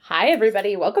Hi,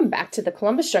 everybody. Welcome back to the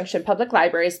Columbus Junction Public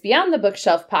Library's Beyond the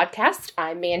Bookshelf podcast.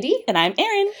 I'm Mandy. And I'm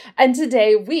Erin. And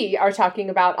today we are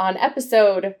talking about on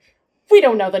episode... We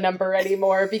don't know the number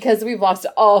anymore because we've lost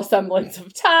all semblance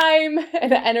of time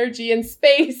and energy and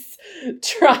space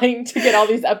trying to get all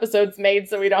these episodes made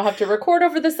so we don't have to record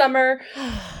over the summer.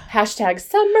 Hashtag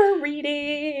summer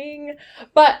reading.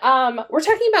 But we're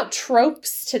talking about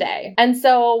tropes today. And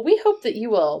so we hope that you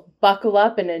will buckle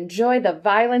up and enjoy the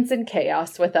violence and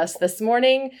chaos with us this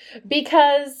morning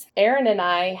because Erin and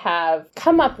I have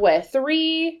come up with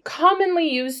 3 commonly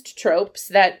used tropes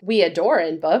that we adore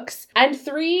in books and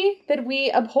 3 that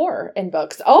we abhor in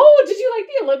books. Oh, did you like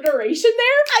the alliteration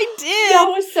there? I did.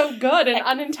 That was so good and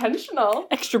unintentional.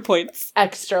 Extra points.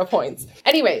 Extra points.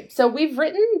 Anyway, so we've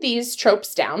written these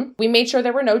tropes down. We made sure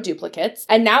there were no duplicates.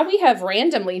 And now we have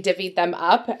randomly divvied them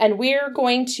up. And we're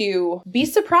going to be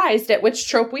surprised at which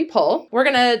trope we pull. We're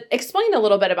going to explain a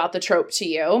little bit about the trope to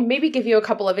you. Maybe give you a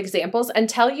couple of examples and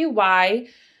tell you why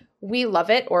we love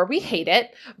it or we hate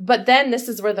it. But then this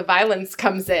is where the violence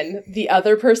comes in. The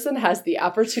other person has the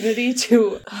opportunity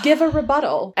to give a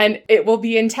rebuttal and it will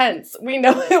be intense. We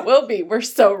know it will be. We're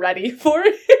so ready for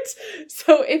it.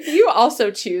 So if you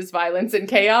also choose violence and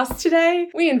chaos today,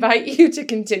 we invite you to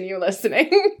continue listening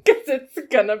because it's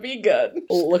gonna be good.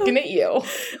 Looking at you.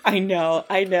 I know.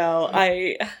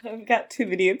 I've got too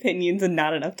many opinions and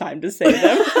not enough time to say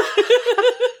them.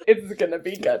 It's gonna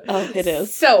be good. Oh, it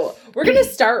is. So we're gonna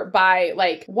start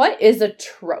by, what is a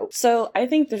trope? So I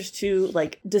think there's 2,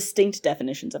 distinct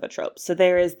definitions of a trope. So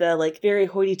there is the, very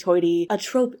hoity-toity, a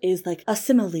trope is, a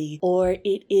simile, or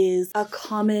it is a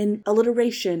common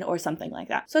alliteration, or something like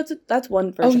that. So that's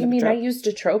one version of a trope. Oh, you mean I used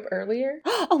a trope earlier?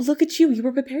 Oh, look at you. You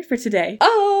were prepared for today.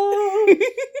 Oh!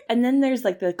 And then there's,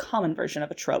 the common version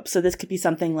of a trope. So this could be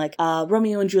something like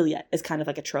Romeo and Juliet is kind of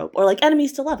like a trope. Or,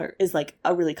 enemies to lover is,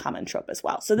 a really common trope as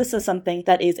well. So this is something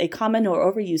that is a common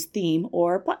or overused theme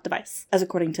or plot device, as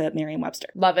according to Merriam-Webster.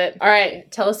 Love it. All right.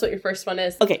 Tell us what your first one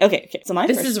is. Okay. So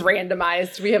This is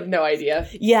randomized. We have no idea.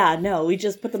 Yeah, no. We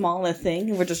just put them all in a thing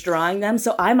and we're just drawing them.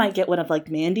 So I might get one of,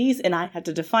 Mandy's and I have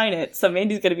to define it. So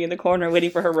Mandy's going to be in the corner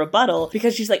waiting for her rebuttal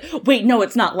because she's like, wait, no,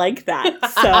 it's not like that.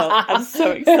 So I'm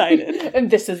so excited. And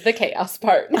this is the chaos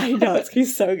part. I know. It's going to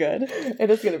be so good. It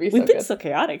is going to be so good. We've been so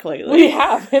chaotic lately. We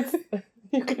have.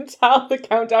 You can tell the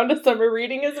countdown to summer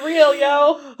reading is real,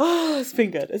 yo. Oh, it's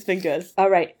been good. All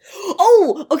right.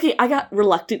 Oh, okay. I got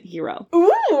reluctant hero.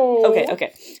 Ooh.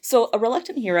 Okay. So a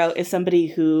reluctant hero is somebody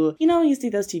who, you see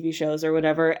those TV shows or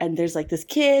whatever, and there's this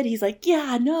kid. He's like,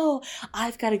 yeah, no,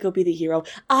 I've got to go be the hero.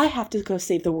 I have to go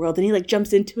save the world. And he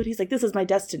jumps into it. He's like, this is my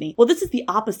destiny. Well, this is the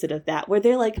opposite of that, where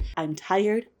they're like, I'm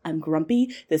tired. I'm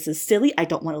grumpy. This is silly. I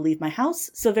don't want to leave my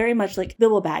house. So very much like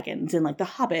Bilbo Baggins in The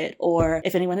Hobbit, or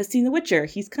if anyone has seen The Witcher,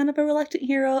 he's kind of a reluctant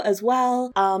hero as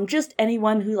well. Just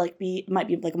anyone who might be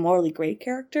a morally gray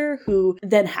character who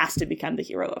then has to become the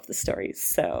hero of the stories.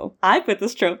 So I put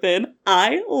this trope in.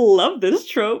 I love this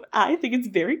trope. I think it's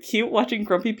very cute watching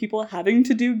grumpy people having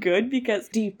to do good because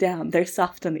deep down they're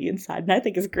soft on the inside, and I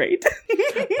think it's great.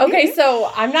 Okay,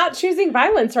 so I'm not choosing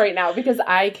violence right now because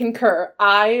I concur.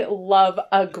 I love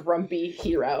a grumpy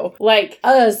hero.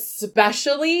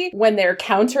 Especially when they're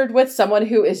countered with someone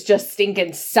who is just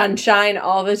stinking sunshine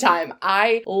all the time.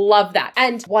 I love that.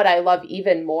 And what I love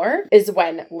even more is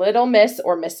when Little Miss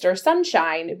or Mr.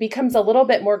 Sunshine becomes a little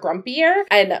bit more grumpier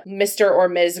and Mr. or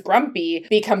Ms. Grumpy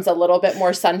becomes a little bit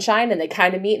more sunshine and they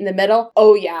kind of meet in the middle.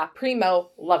 Oh yeah, primo,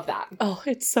 love that. Oh,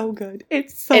 it's so good.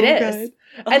 It's so good. It is.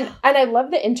 And I love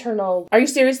the internal, are you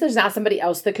serious there's not somebody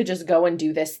else that could just go and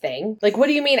do this thing? What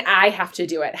do you mean I have to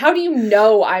do it? How do you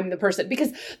know I'm the person?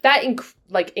 Because that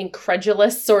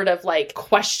incredulous sort of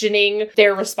questioning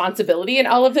their responsibility and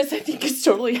all of this, I think is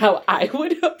totally how I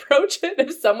would approach it.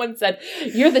 If someone said,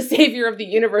 you're the savior of the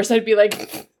universe, I'd be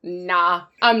like, nah,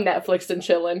 I'm Netflix and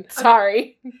chilling.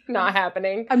 Sorry, not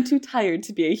happening. I'm too tired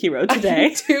to be a hero today.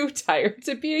 I'm too tired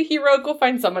to be a hero. Go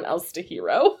find someone else to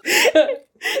hero.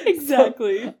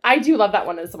 Exactly. So, I do love that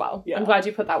one as well. Yeah. I'm glad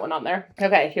you put that one on there.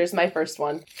 Okay, here's my first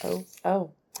one.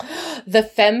 Oh. The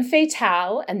femme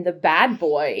fatale and the bad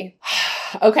boy.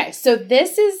 Okay, so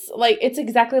this is it's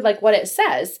exactly what it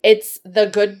says. It's the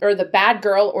good or the bad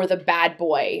girl or the bad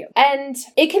boy. And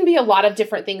it can be a lot of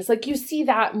different things. You see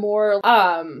that more,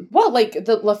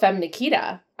 the La Femme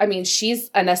Nikita. I mean, she's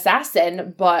an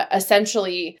assassin, but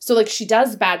essentially, so like she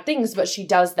does bad things, but she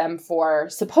does them for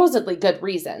supposedly good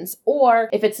reasons. Or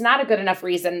if it's not a good enough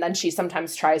reason, then she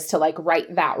sometimes tries to like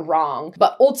right that wrong.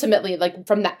 But ultimately, like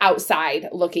from the outside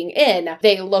looking in,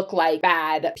 they look like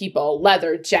bad people,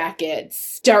 leather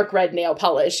jackets, dark red nail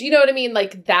polish. You know what I mean?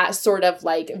 Like that sort of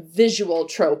like visual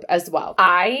trope as well.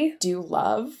 I do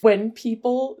love when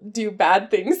people do bad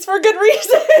things for good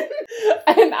reason.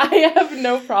 And I have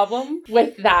no problem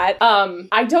with that.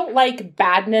 I don't like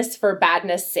badness for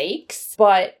badness sakes,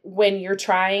 but when you're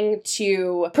trying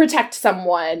to protect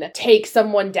someone, take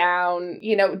someone down,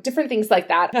 you know, different things like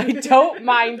that, I don't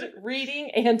mind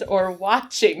reading and or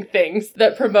watching things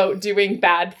that promote doing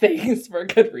bad things for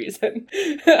good reason.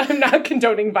 I'm not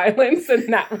condoning violence in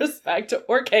that respect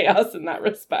or chaos in that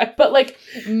respect. But like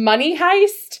Money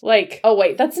Heist, like, oh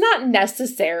wait, that's not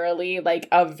necessarily like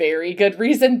a very good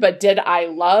reason, but did I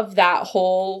love that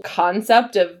whole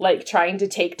concept of like trying to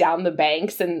take down the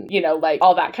banks and, you know, like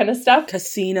all that kind of stuff.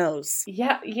 Casinos.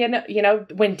 Yeah, you know,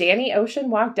 when Danny Ocean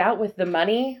walked out with the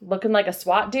money looking like a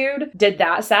SWAT dude, did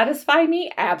that satisfy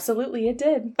me? Absolutely it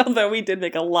did. Although we did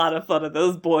make a lot of fun of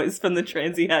those boys from the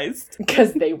Transy Heist.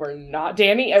 Because they were not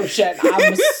Danny Ocean.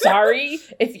 I'm sorry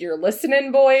if you're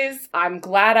listening, boys. I'm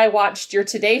glad I watched your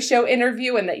Today Show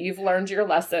interview and that you've learned your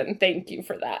lesson. Thank you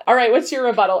for that. All right, what's your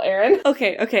rebuttal, Erin?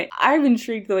 Okay. I'm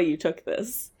intrigued the way you took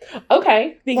this.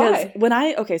 Okay. Because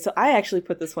why? so I actually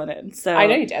put this one in. So I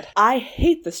know you did. I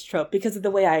hate this trope because of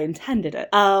the way I intended it.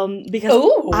 Because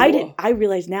Ooh. I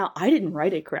realize now I didn't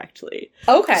write it correctly.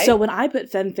 Okay. So when I put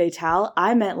femme fatale,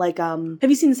 I meant like, have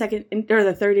you seen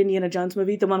the third Indiana Jones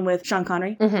movie? The one with Sean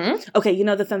Connery? Mm-hmm. Okay, you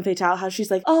know the femme fatale, how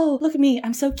she's like, oh, look at me,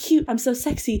 I'm so cute, I'm so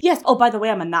sexy. Yes, oh, by the way,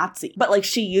 I'm a Nazi. But like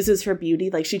she uses her beauty,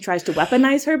 like she tries to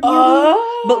weaponize her beauty,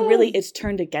 but really it's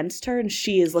turned against her and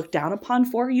she is looked down upon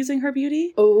for using her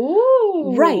beauty.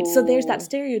 Ooh. Right, so there's that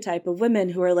stereotype of women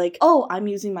who are like, oh, I'm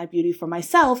using my beauty for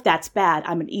myself, that's bad,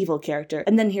 I'm an evil character.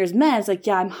 And then here's men, it's like,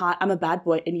 yeah, I'm hot, I'm a bad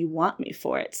boy, and you want me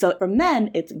for it. So for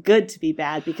men, it's good to be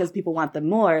bad because people want them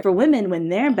more. For women, when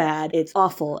they're bad, it's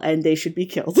awful and they should be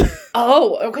killed.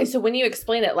 Oh, okay, so when you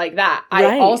explain it like that, Right.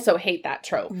 I also hate that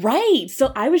trope. Right,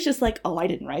 so I was just like, oh, I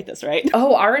didn't write this right.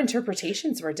 Oh, our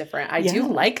interpretations were different. I do Yeah.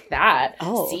 like that.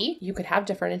 Oh. See, you could have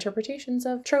different interpretations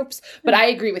of tropes. But I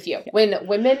agree with you. When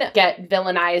women get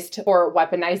villainized for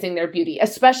weaponizing their beauty,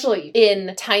 especially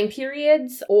in time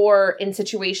periods or in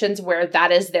situations where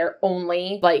that is their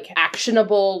only like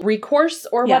actionable recourse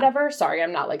or Yeah. whatever. Sorry,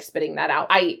 I'm not like spitting that out.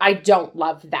 I don't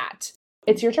love that.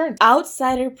 It's your turn.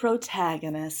 Outsider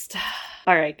protagonist.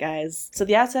 All right, guys. So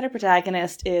the outsider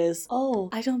protagonist is, oh,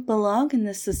 I don't belong in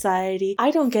this society.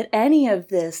 I don't get any of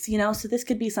this, you know? So this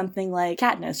could be something like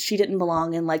Katniss. She didn't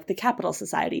belong in, like, the Capital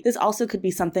Society. This also could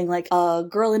be something like a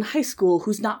girl in high school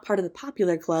who's not part of the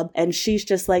popular club, and she's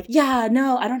just like, yeah,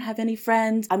 no, I don't have any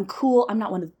friends. I'm cool. I'm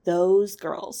not one of those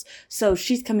girls. So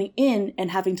she's coming in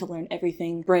and having to learn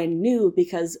everything brand new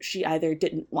because she either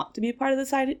didn't want to be a part of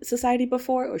the society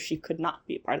before, or she could not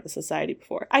be a part of the society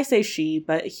before. I say she,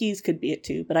 but he's could be it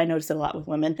too, but I notice it a lot with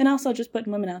women. And also just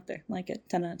putting women out there. Like it.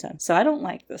 10 out of 10. So I don't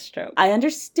like this trope. I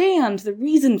understand the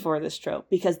reason for this trope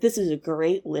because this is a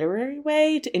great literary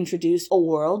way to introduce a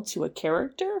world to a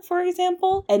character, for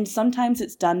example. And sometimes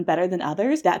it's done better than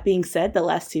others. That being said, the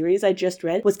last series I just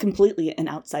read was completely an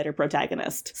outsider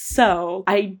protagonist. So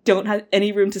I don't have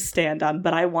any room to stand on,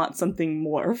 but I want something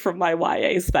more from my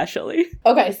YA especially.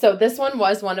 Okay, so this one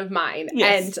was one of mine.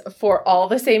 Yes. And for all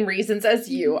the same reasons as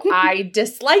you, I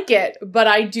dislike it, but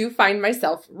I do find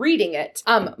myself reading it.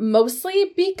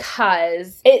 Mostly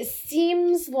because it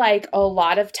seems like a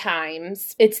lot of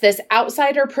times it's this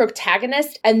outsider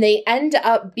protagonist and they end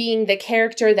up being the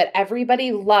character that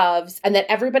everybody loves and that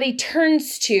everybody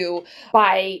turns to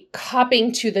by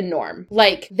copying to the norm.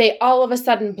 Like they all of a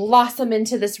sudden blossom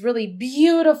into this really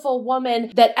beautiful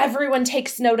woman that everyone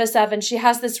takes notice of and she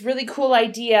has this really cool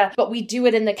idea, but we do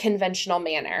it in the conventional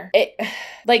manner.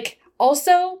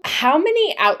 Also, how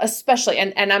many especially,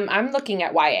 and I'm looking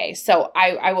at YA, so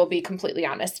I will be completely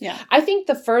honest. Yeah. I think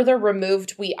the further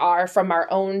removed we are from our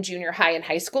own junior high and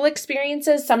high school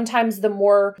experiences, sometimes the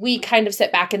more we kind of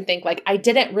sit back and think like, I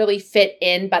didn't really fit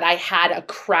in, but I had a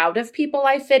crowd of people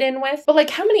I fit in with. But like,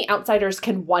 how many outsiders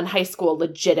can one high school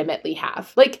legitimately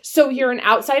have? Like, so you're an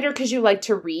outsider because you like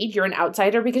to read. You're an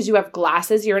outsider because you have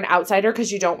glasses. You're an outsider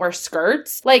because you don't wear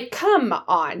skirts. Like, come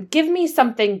on, give me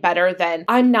something better than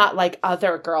I'm not like like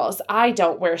other girls. I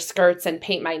don't wear skirts and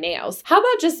paint my nails. How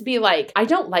about just be like, I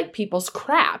don't like people's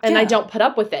crap and I don't put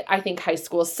up with it. I think high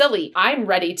school is silly. I'm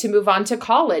ready to move on to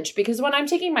college because when I'm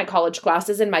taking my college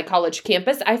classes in my college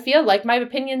campus, I feel like my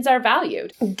opinions are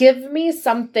valued. Give me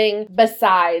something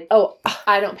besides, oh,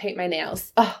 I don't paint my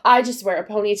nails. I just wear a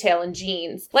ponytail and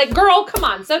jeans. Like, girl, come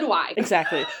on, so do I.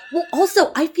 Exactly. Well,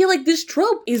 also, I feel like this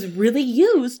trope is really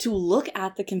used to look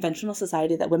at the conventional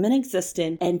society that women exist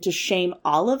in and to shame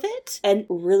all of it and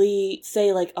really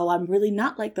say like, oh, I'm really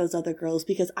not like those other girls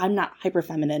because I'm not hyper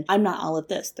feminine. I'm not all of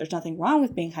this. There's nothing wrong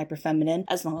with being hyper feminine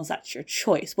as long as that's your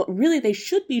choice. What really they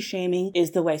should be shaming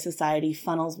is the way society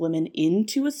funnels women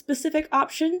into a specific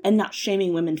option and not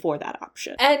shaming women for that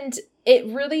option. And it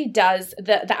really does,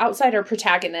 the outsider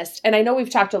protagonist, and I know we've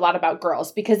talked a lot about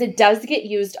girls because it does get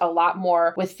used a lot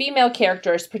more with female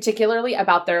characters, particularly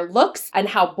about their looks and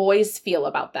how boys feel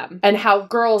about them and how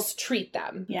girls treat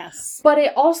them. Yes. But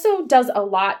it also does a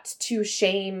lot to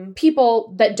shame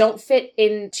people that don't fit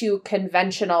into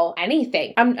conventional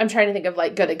anything. I'm trying to think of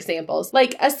like good examples,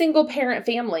 like a single parent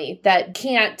family that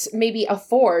can't maybe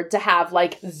afford to have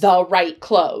like the right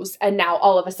clothes and now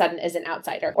all of a sudden is an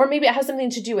outsider. Or maybe it has something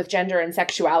to do with gender and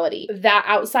sexuality. That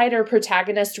outsider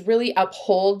protagonist really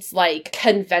upholds like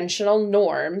conventional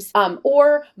norms.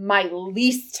 Or my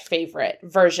least favorite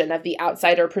version of the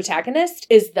outsider protagonist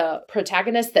is the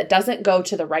protagonist that doesn't go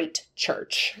to the right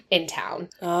church in town.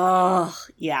 Oh,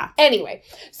 yeah. Anyway,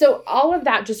 so all of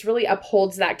that just really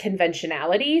upholds that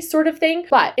conventionality sort of thing.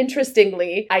 But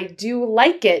interestingly, I do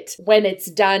like it when it's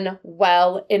done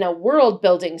well in a world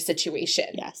building situation.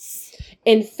 Yes.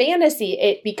 In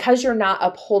fantasy, because you're not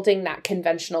upholding that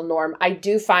conventional norm, I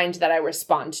do find that I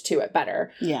respond to it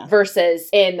better. Yeah. Versus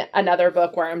in another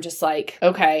book where I'm just like,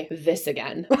 okay, this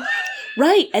again.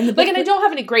 Right. And the book and I don't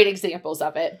have any great examples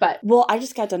of it, but. Well, I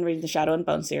just got done reading the Shadow and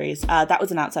Bone series. That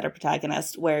was an outsider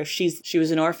protagonist where she was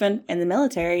an orphan in the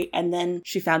military and then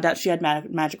she found out she had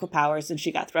magical powers and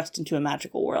she got thrust into a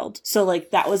magical world. So like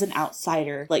that was an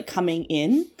outsider like coming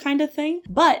in kind of thing,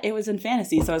 but it was in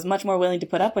fantasy. So I was much more willing to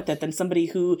put up with it than somebody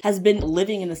who has been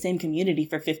living in the same community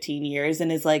for 15 years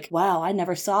and is like, wow, I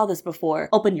never saw this before.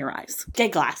 Open your eyes.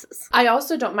 Get glasses. I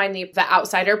also don't mind the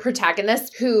outsider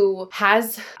protagonist who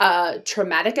has a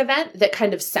traumatic event that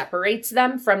kind of separates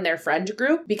them from their friend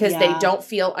group because they don't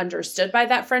feel understood by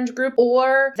that friend group,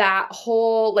 or that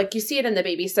whole, like you see it in the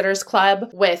Babysitters Club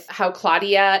with how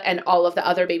Claudia and all of the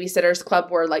other Babysitters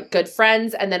Club were like good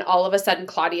friends. And then all of a sudden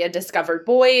Claudia discovered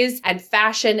boys and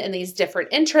fashion and these different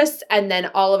interests. And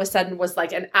then all of a sudden was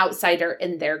like an outsider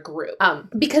in their group.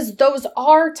 Because those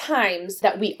are times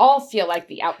that we all feel like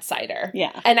the outsider.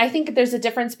 Yeah. And I think there's a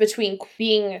difference between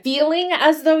feeling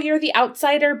as though you're the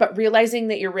outsider, but realizing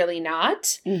that you're really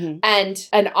not. Mm-hmm. And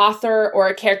an author or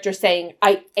a character saying,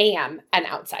 I am an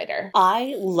outsider.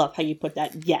 I love how you put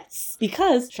that. Yes.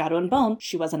 Because Shadow and Bone,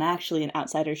 she wasn't actually an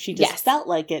outsider. She just felt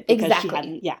like it because she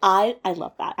hadn't. Yeah. I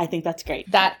love that. I think that's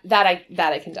great. That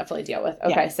I can definitely deal with.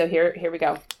 Okay. So here we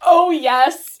go. Oh,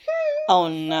 yes. Oh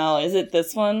no, is it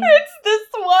this one? It's this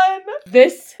one.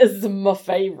 This is my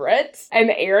favorite. And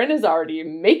Erin is already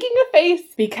making a face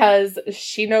because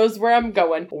she knows where I'm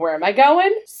going. Where am I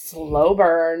going? Slow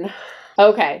burn.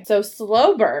 Okay, so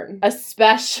slow burn,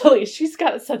 especially, she's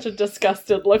got such a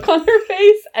disgusted look on her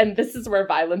face, and this is where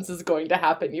violence is going to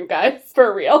happen, you guys,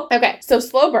 for real. Okay, so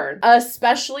slow burn,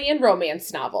 especially in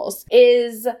romance novels,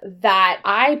 is that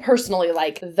I personally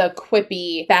like the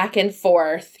quippy, back and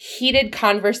forth, heated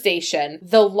conversation,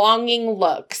 the longing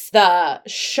looks, the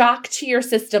shock to your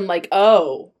system, like,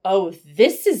 oh,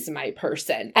 this is my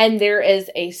person. And there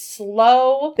is a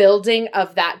slow building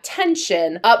of that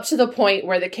tension up to the point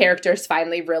where the characters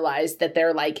finally realize that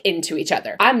they're like into each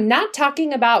other. I'm not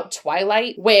talking about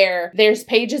Twilight where there's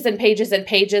pages and pages and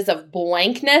pages of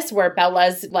blankness where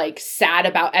Bella's like sad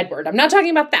about Edward. I'm not talking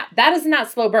about that. That is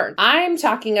not slow burn. I'm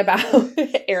talking about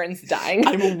Erin's dying.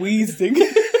 I'm wheezing.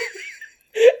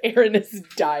 Erin is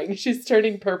dying. She's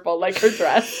turning purple like her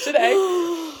dress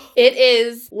today. It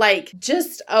is like,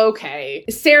 just okay.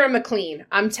 Sarah McLean,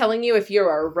 I'm telling you, if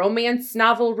you're a romance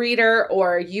novel reader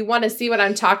or you want to see what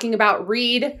I'm talking about,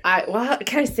 read.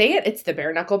 Can I say it? It's the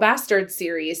Bare Knuckle Bastard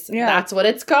series. Yeah. That's what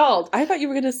it's called. I thought you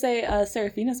were going to say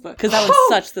Seraphina's book, because that was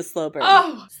such the slow burn.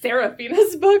 Oh,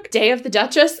 Seraphina's book, Day of the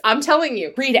Duchess. I'm telling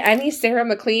you, read any Sarah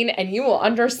McLean and you will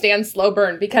understand slow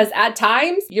burn, because at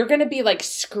times you're going to be like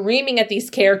screaming at these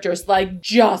characters like,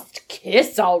 just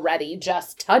kiss already,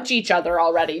 just touch each other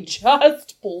already.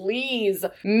 just please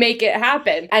make it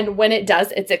happen. And when it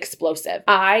does, it's explosive.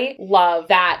 I love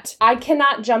that. I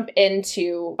cannot jump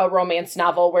into a romance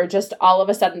novel where just all of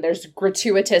a sudden there's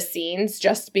gratuitous scenes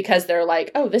just because they're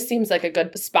like, oh, this seems like a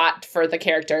good spot for the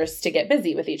characters to get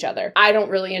busy with each other. I don't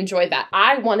really enjoy that.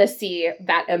 I want to see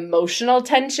that emotional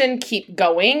tension keep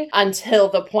going until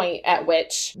the point at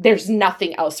which there's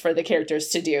nothing else for the characters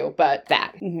to do but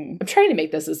that. Mm-hmm. I'm trying to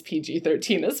make this as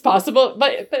PG-13 as possible,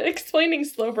 but explaining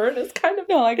slow burn is kind of...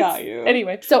 No, I got you.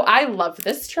 Anyway, so I love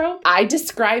this trope. I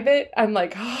describe it. I'm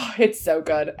like, oh, it's so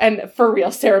good. And for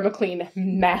real, Sarah McLean,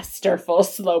 masterful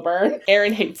slow burn.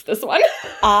 Erin hates this one.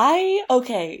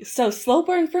 Okay, so slow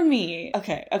burn for me.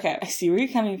 Okay. I see where you're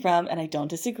coming from, and I don't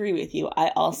disagree with you.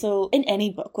 I also, in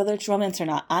any book, whether it's romance or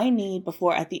not, I need,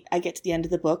 before I get to the end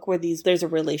of the book where there's a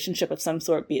relationship of some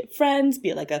sort, be it friends, be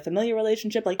it like a familiar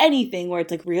relationship, like anything where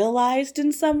it's like realized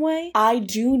in some way, I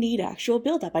do need actual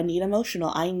buildup. I need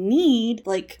emotional. I need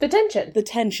like The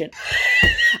tension.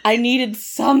 I needed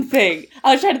something.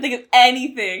 I was trying to think of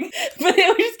anything, but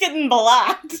it was just getting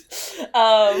blocked.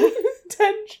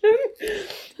 Tension.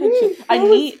 I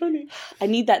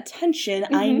need that tension.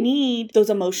 Mm-hmm. I need those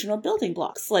emotional building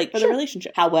blocks, like for the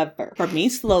relationship. However, for me,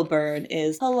 slow burn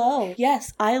is, hello,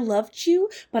 yes, I loved you,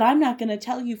 but I'm not going to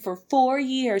tell you for 4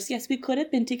 years. Yes, we could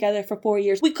have been together for 4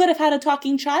 years. We could have had a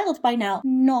talking child by now.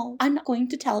 No, I'm not going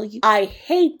to tell you. I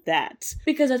hate that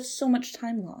because it's so much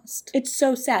time lost. It's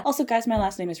so sad. Also, guys, my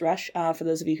last name is Rush. For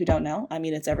those of you who don't know, I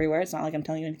mean, it's everywhere. It's not like I'm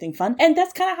telling you anything fun. And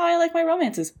that's kind of how I like my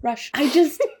romances. Rush. I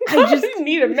just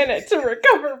need a minute to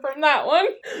recover from that one.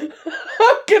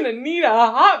 I'm gonna need a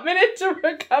hot minute to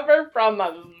recover from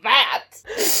that.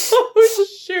 Oh,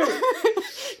 shoot.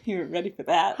 You were ready for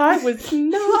that. I was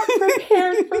not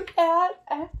prepared for that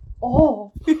at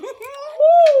all.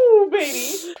 Ooh,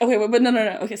 baby. Okay, but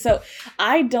no. Okay, so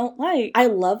I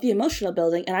love the emotional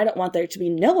building, and I don't want there to be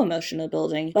no emotional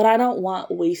building, but I don't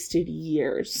want wasted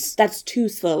years. That's too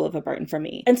slow of a burn for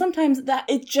me. And sometimes that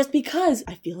it's just because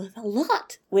I feel it a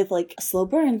lot. With like a slow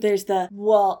burn, there's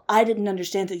well, I didn't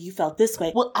understand that you felt this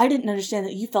way. Well, I didn't understand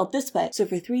that you felt this way. So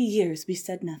for 3 years, we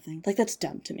said nothing. Like, that's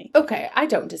dumb to me. Okay, I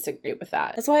don't disagree with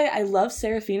that. That's why I love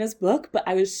Seraphina's book, but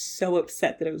I was so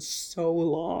upset that it was so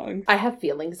long. I have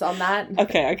feelings on that.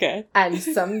 Okay. And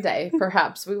someday,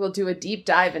 perhaps, we will do a deep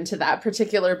dive into that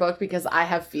particular book because I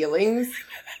have feelings.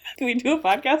 Can we do a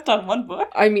podcast on one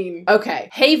book? I mean, okay.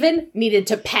 Haven needed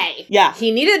to pay. Yeah.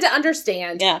 He needed to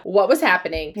understand what was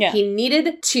happening. Yeah. He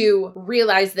needed to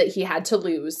realize that he had to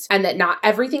lose and that not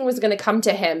everything was going to come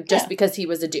to him just because he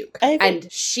was a duke.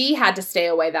 And she had to stay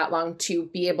away that long to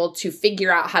be able to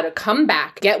figure out how to come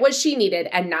back, get what she needed,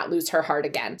 and not lose her heart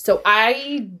again. So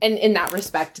in that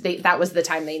respect, that was the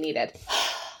time they needed.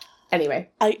 Anyway,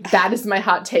 that is my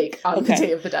hot take on The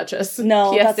Day of the Duchess.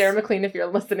 No, P.S. Sarah McLean, if you're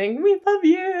listening, we love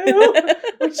you.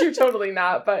 Which you're totally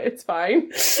not, but it's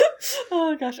fine.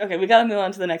 Oh, gosh. Okay, we gotta move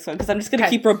on to the next one, because I'm just gonna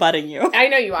keep rebutting you. I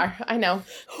know you are. I know.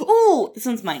 Oh, this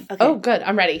one's mine. Okay. Oh, good.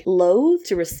 I'm ready. Loathe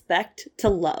to respect to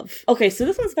love. Okay, so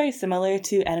this one's very similar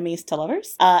to enemies to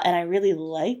lovers. And I really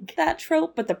like that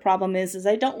trope, but the problem is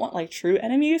I don't want, like, true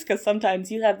enemies, because sometimes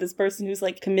you have this person who's,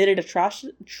 like, committed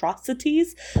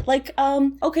atrocities. Like,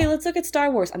 okay, let's look at Star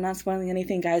Wars. I'm not spoiling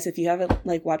anything, guys. If you haven't,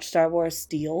 like, watched Star Wars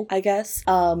Steel, I guess,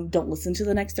 don't listen to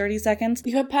the next 30 seconds.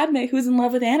 You have Padme, who's in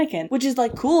love with Anakin, which is,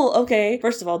 like, cool. Okay,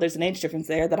 first of all, there's an age difference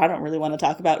there that I don't really want to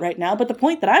talk about right now, but the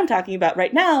point that I'm talking about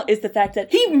right now is the fact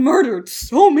that he murdered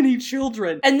so many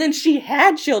children, and then she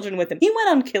had children with him. He went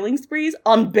on killing sprees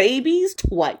on babies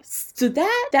twice. So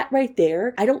that right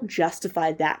there, I don't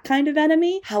justify that kind of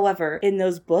enemy. However, in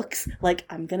those books, like,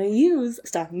 I'm gonna use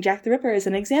Stalking Jack the Ripper as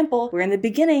an example, where in the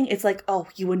beginning, it's like, oh,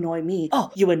 you annoy me. Oh,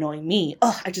 you annoy me.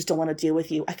 Oh, I just don't want to deal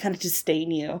with you. I kind of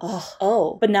disdain you.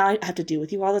 Oh, but now I have to deal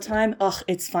with you all the time. Oh,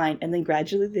 it's fine. And then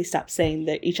gradually they stop saying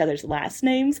each other's last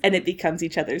names, and it becomes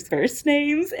each other's first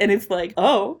names, and it's like,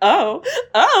 oh,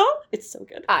 it's so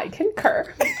good. I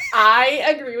concur. I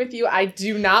agree with you. I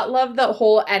do not love the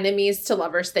whole enemies to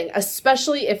lovers thing,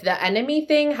 especially if the enemy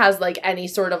thing has like any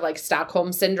sort of like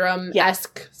Stockholm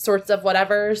Syndrome-esque sorts of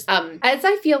whatevers. As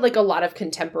I feel like a lot of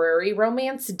contemporary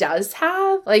romance does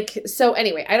have. Like, so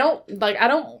anyway,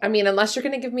 I mean, unless you're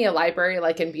going to give me a library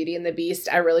like in Beauty and the Beast,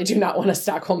 I really do not want a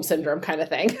Stockholm Syndrome kind of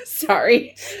thing.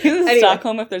 Sorry. Anyway.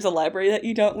 Stockholm, if there's a library that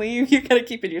you don't leave, you gotta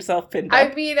keep it yourself pinned up.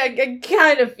 I mean, I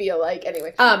kind of feel like,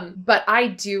 anyway. But I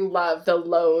do love the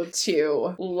loathe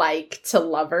to like to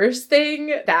lovers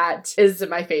thing. That is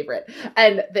my favorite.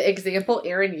 And the example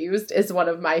Erin used is one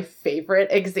of my favorite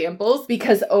examples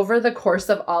because over the course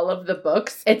of all of the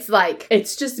books, it's like,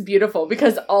 it's just beautiful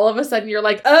because all of a sudden you're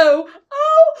like, oh,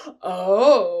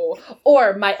 Oh.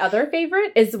 Or my other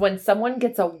favorite is when someone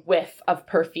gets a whiff of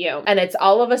perfume and it's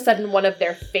all of a sudden one of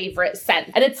their favorite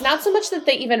scents. And it's not so much that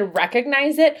they even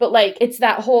recognize it, but like it's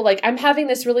that whole like I'm having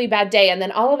this really bad day and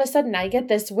then all of a sudden I get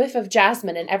this whiff of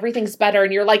jasmine and everything's better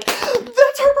and you're like, that's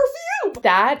her perfume.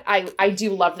 That I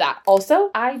do love that. Also,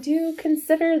 I do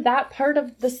consider that part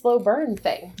of the slow burn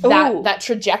thing. That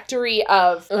trajectory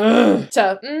of to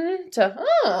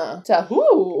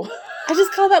whoo. I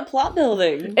just call that plot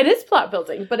building. It is plot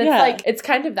building, but it's like, it's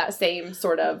kind of that same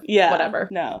sort of whatever.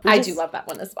 No. I do love that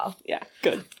one as well. Yeah,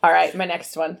 good. All right, my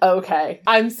next one. Okay.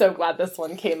 I'm so glad this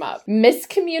one came up.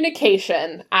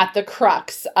 Miscommunication at the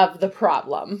crux of the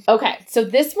problem. Okay, so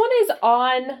this one is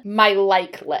on my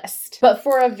like list, but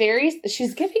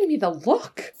she's giving me the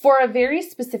look for a very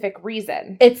specific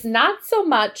reason. It's not so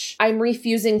much I'm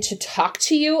refusing to talk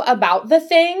to you about the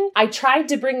thing. I tried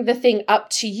to bring the thing up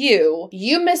to you.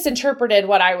 You misinterpreted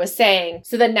what I was saying.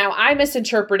 So then now I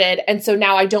misinterpreted. And so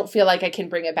now I don't feel like I can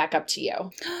bring it back up to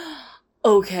you.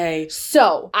 Okay.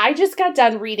 So I just got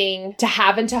done reading To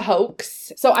Have and to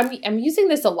Hoax. So I'm using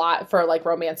this a lot for like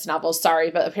romance novels. Sorry,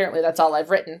 but apparently that's all I've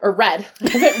written or read.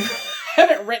 I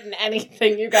haven't written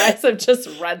anything, you guys. I've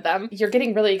just read them. You're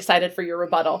getting really excited for your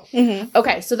rebuttal. Mm-hmm.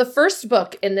 Okay, so the first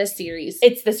book in this series,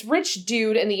 it's this rich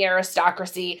dude in the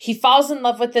aristocracy. He falls in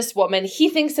love with this woman. He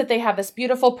thinks that they have this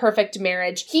beautiful, perfect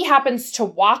marriage. He happens to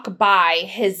walk by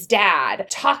his dad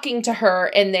talking to her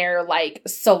in their like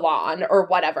salon or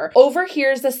whatever.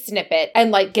 Overhears a snippet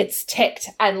and like gets ticked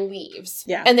and leaves.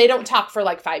 Yeah. And they don't talk for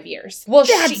like 5 years. Well,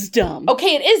 that's dumb.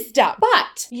 Okay, it is dumb.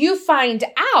 But you find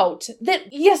out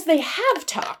that yes, they have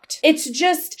talked. It's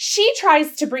just she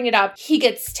tries to bring it up. He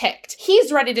gets ticked.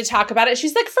 He's ready to talk about it.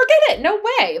 She's like, forget it. No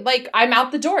way. Like, I'm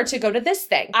out the door to go to this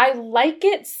thing. I like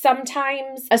it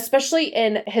sometimes, especially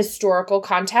in historical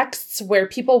contexts where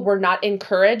people were not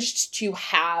encouraged to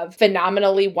have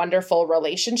phenomenally wonderful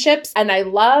relationships. And I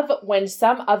love when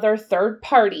some other third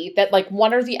party that like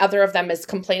one or the other of them is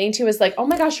complaining to is like, oh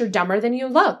my gosh, you're dumber than you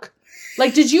look.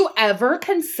 Like, did you ever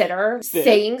consider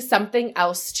saying something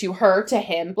else to her, to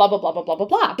him, blah, blah, blah, blah, blah, blah,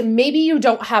 blah. Maybe you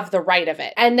don't have the right of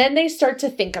it. And then they start to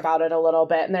think about it a little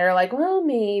bit and they're like, well,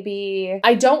 maybe.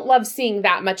 I don't love seeing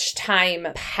that much time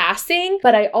passing,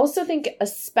 but I also think,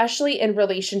 especially in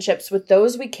relationships with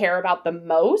those we care about the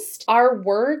most, our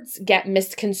words get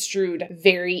misconstrued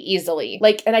very easily.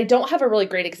 Like, and I don't have a really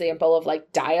great example of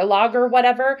like dialogue or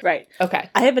whatever. Right. Okay.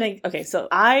 So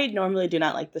I normally do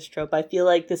not like this trope. I feel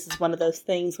like this is one of those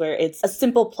things where it's a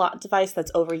simple plot device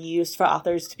that's overused for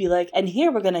authors to be like, and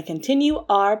here we're going to continue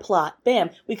our plot.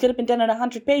 Bam. We could have been done at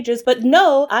 100 pages, but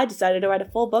no, I decided to write a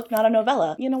full book, not a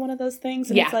novella. You know, one of those things?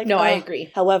 And it's like, no, I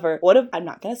agree. However, I'm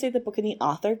not going to say the book and the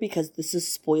author because this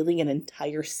is spoiling an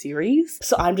entire series.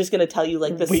 So I'm just going to tell you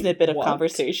like the snippet of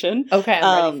conversation. Okay,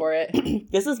 I'm ready for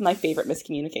it. This is my favorite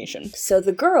miscommunication. So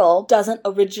the girl doesn't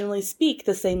originally speak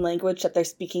the same language that they're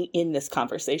speaking in this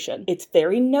conversation. It's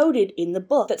very noted in the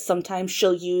book that sometimes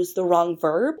she'll use the wrong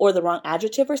verb or the wrong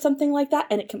adjective or something like that,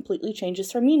 and it completely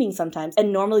changes her meaning sometimes.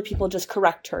 And normally people just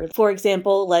correct her. For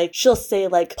example, like she'll say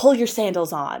like, pull your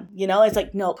sandals on, you know? It's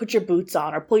like, no, put your boots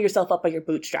on or pull yourself up by your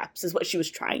bootstraps is what she was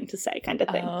trying to say, kind of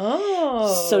thing.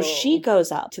 Oh. So she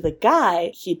goes up to the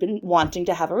guy. He'd been wanting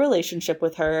to have a relationship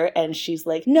with her, and she's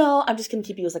like, no, I'm just going to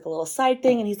keep you as like a little side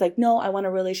thing. And he's like, no, I want a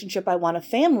relationship. I want a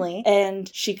family. And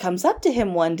she comes up to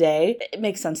him one day. It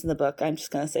makes sense in the book. I'm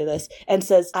just going to say this. And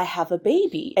says, I have a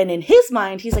baby. And in his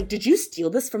mind, he's like, did you steal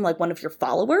this from like one of your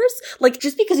followers? Like,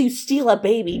 just because you steal a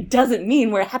baby doesn't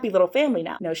mean we're a happy little family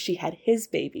now. No, she had his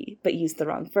baby, but used the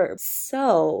wrong verb.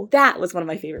 So that was one of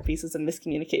my favorite pieces of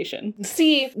miscommunication.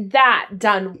 See, that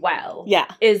done well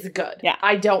is good. Yeah.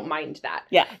 I don't mind that.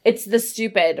 Yeah. It's the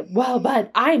stupid, well,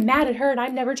 but I'm mad at her and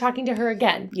I'm never talking to her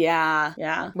again. Yeah.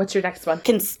 Yeah. What's your next one?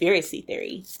 Conspiracy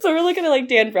theory. So we're looking at like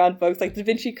Dan Brown books, like Da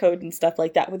Vinci Code and stuff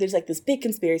like that, where there's like this big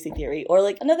conspiracy theory. Or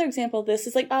like another example of this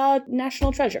is like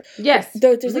National Treasure. Yes.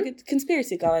 There's like a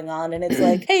conspiracy going on, and it's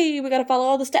like, hey, we gotta follow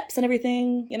all the steps and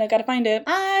everything, you know, gotta find it.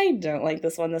 I don't like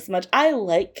this one this much. I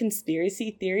like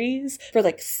conspiracy theories for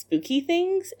like spooky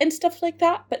things and stuff like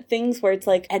that, but things where it's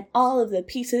like, and all of the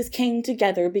pieces came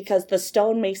together because the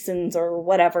stonemasons or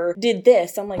whatever did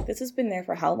this. I'm like, this has been there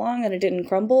for how long and it didn't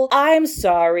crumble? I'm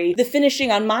sorry. The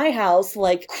finishing on my house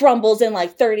like crumbles in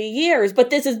like 30 years, but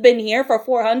this has been here for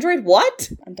 400?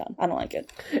 What? I'm done. I don't like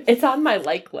it. It's on my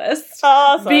like list.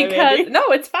 Oh, sorry, because baby. no,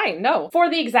 it's fine. No. For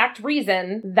the exact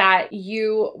reason that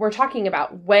you were talking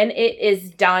about. When it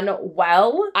is done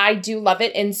well, I do love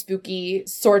it in spooky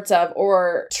sorts of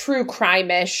or true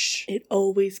crime-ish. It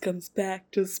always comes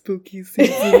back to spooky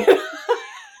season.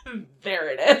 There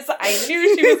it is. I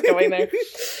knew she was going there.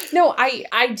 No,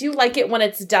 I do like it when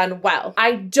it's done well.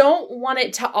 I don't want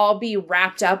it to all be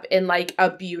wrapped up in like a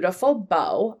beautiful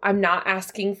bow. I'm not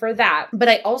asking for that. But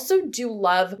I also do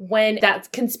love when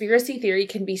that conspiracy theory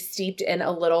can be steeped in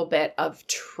a little bit of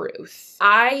truth.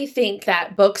 I think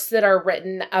that books that are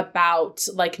written about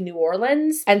like New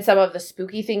Orleans and some of the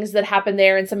spooky things that happen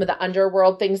there and some of the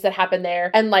underworld things that happen there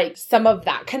and like some of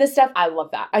that kind of stuff, I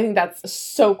love that. I think that's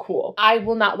so cool. I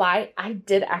will not lie. I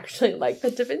did actually like the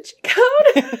Da Vinci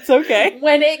Code. It's okay.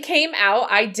 When it came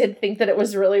out, I did think that it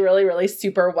was really, really, really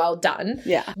super well done.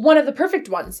 Yeah. One of the perfect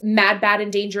ones, Mad, Bad,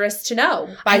 and Dangerous to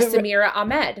Know by Samira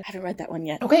Ahmed. I haven't read that one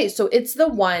yet. Okay, so it's the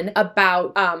one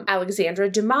about Alexandra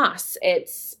Dumas.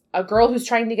 It's a girl who's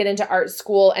trying to get into art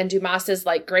school, and Dumas is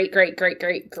like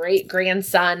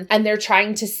great-great-great-great-great-grandson, and they're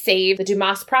trying to save the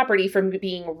Dumas property from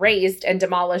being razed and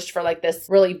demolished for like this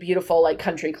really beautiful like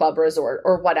country club resort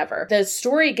or whatever. The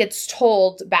story gets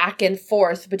told back and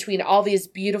forth between all these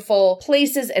beautiful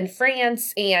places in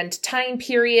France and time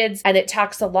periods, and it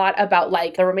talks a lot about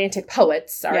like the romantic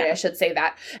poets, I should say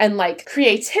that, and like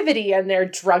creativity and their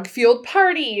drug-fueled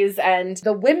parties and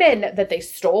the women that they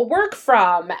stole work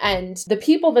from and the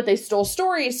people that they stole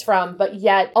stories from, but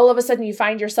yet all of a sudden you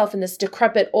find yourself in this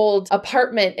decrepit old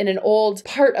apartment in an old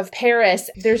part of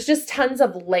Paris. There's just tons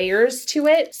of layers to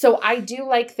it. So I do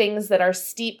like things that are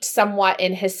steeped somewhat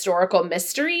in historical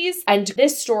mysteries, and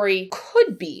this story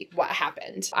could be what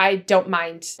happened. I don't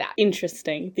mind that.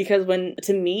 Interesting, because when,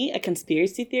 to me, a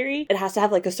conspiracy theory, it has to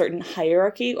have like a certain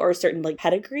hierarchy or a certain like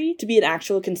pedigree to be an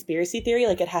actual conspiracy theory.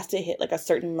 Like it has to hit like a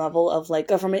certain level of like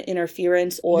government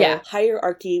interference or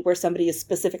hierarchy where somebody is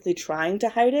specifically trying to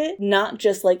hide it, not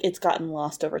just like it's gotten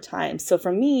lost over time. So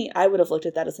for me, I would have looked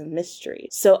at that as a mystery.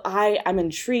 So I'm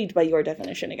intrigued by your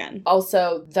definition again.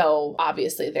 Also, though,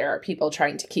 obviously there are people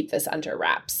trying to keep this under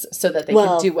wraps so that they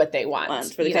can do what they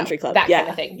want for the country club. That kind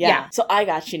of thing. Yeah. So I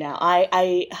got you now.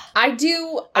 I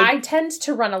tend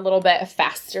to run a little bit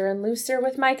faster and looser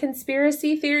with my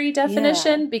conspiracy theory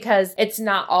definition because it's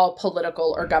not all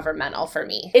political or governmental for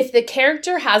me. If the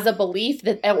character has a belief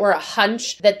that or a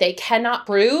hunch that they cannot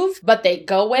prove, but they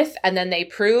go with and then they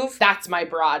prove, that's my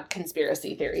broad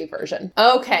conspiracy theory version.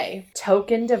 Okay,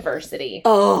 token diversity.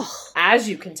 Oh. As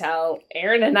you can tell,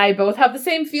 Erin and I both have the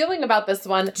same feeling about this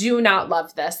one. Do not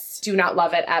love this. Do not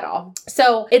love it at all.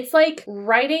 So it's like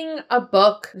writing a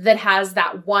book that has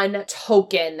that one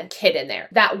token kid in there.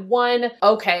 That one,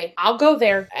 okay, I'll go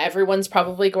there. Everyone's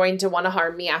probably going to want to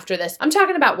harm me after this. I'm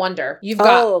talking about Wonder. You've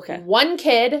got one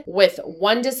kid with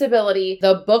one disability.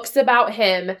 The book's about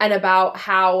him and about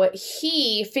how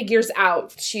he figures out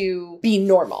to be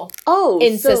normal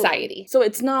in society. So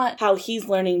it's not how he's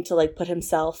learning to like put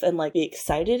himself and like be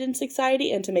excited in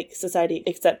society and to make society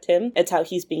accept him. It's how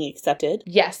he's being accepted.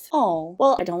 Yes. Oh,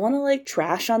 well, I don't want to like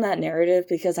trash on that narrative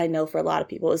because I know for a lot of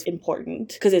people it's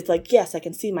important because it's like, yes, I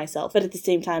can see myself. But at the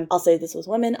same time, I'll say this was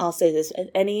women. I'll say this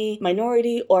any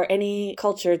minority or any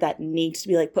culture that needs to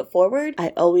be like put forward.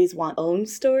 I always want own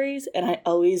stories, and I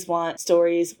always want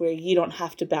stories where you don't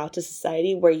have to bow to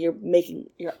society, where you're making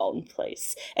your own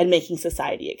place and making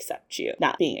society accept you,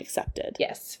 not being accepted.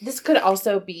 Yes. This could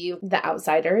also be The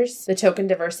Outsiders. The token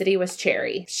diversity was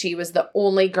Cherry. She was the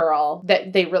only girl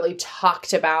that they really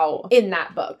talked about in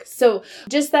that book. So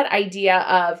just that idea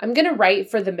of, I'm going to write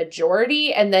for the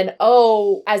majority and then,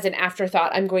 as an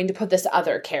afterthought, I'm going to put this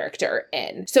other character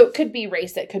in. So it could be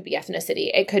race, it could be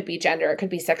ethnicity, it could be gender, it could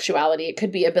be sexuality, it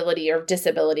could be ability or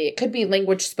disability, it could be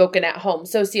language spoken at home,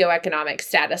 socioeconomic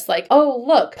status, like,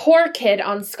 look, poor kid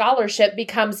on scholarship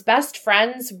becomes best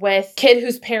friends with kid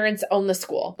whose parents own the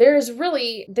school.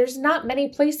 There's not many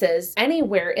places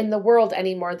anywhere in the world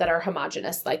anymore that are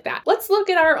homogenous like that. Let's look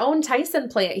at our own Tyson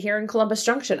plant here in Columbus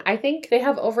Junction. I think they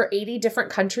have over 80 different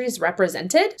countries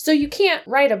represented. So you can't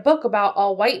write a book about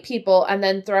all white people and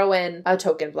then throw in a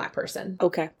token black person.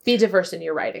 Okay. Be diverse in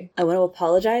your writing. I want to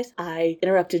apologize. I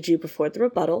interrupted you before the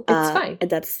rebuttal. It's fine. And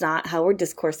that's not how we're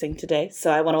discoursing today.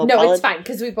 So I want to apologize. No, it's fine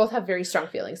because we both have very strong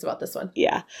feelings about this one.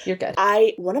 Yeah. You're good.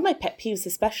 One of my pet peeves,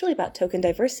 especially about token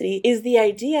diversity, is the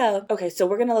idea, so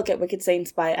we're going to look at Wicked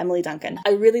Saints by Emily Duncan.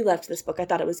 I really loved this book. I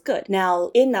thought it was good.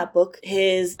 Now, in that book,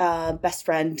 his best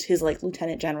friend, his like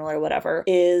lieutenant general or whatever,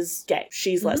 is gay.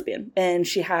 She's lesbian. And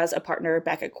she has a partner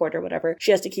back at court or whatever.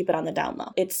 She has to keep it on the down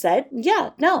low. It said,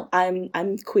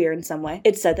 I'm queer in some way.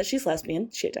 It said that she's lesbian.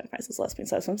 She identifies as lesbian,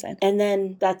 so that's what I'm saying. And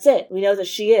then that's it. We know that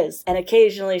she is. And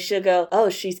occasionally she'll go,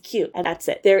 she's cute. And that's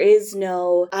it. There is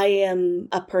no, I am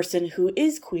a person who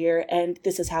is queer and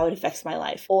this is how it affects my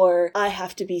life. Or I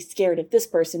have to be scared of this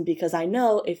person because I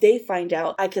know if they find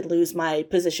out, I could lose my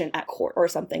position at court or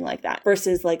something like that.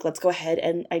 Versus like, let's go ahead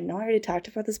and I know I already talked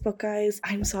about this book, guys.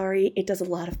 I'm sorry. It does a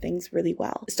lot of things really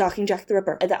well. Stalking Jack the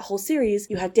Ripper. And that whole series,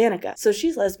 you have Danica. So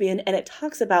she's lesbian and it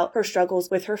talks about her struggles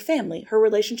with her family. Her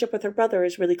relationship with her brother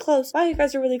is really close. Why you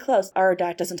guys are really close? Our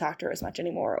dad doesn't talk to her as much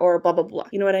anymore or blah, blah, blah.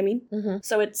 You know what I mean? Mm-hmm.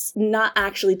 So it's not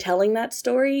actually telling that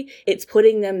story. It's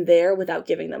putting them there without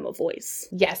giving them a voice.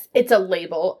 Yes, it's a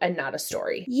label and not a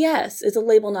story. Yes, it's a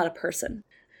label, not a person.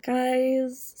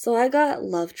 Guys, so I got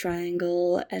love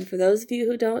triangle, and for those of you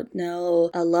who don't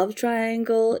know, a love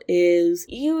triangle is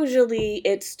usually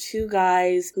it's two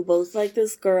guys who both like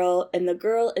this girl, and the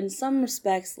girl in some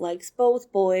respects likes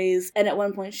both boys, and at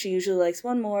one point she usually likes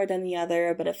one more than the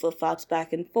other, but it flip-flops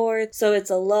back and forth, so it's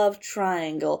a love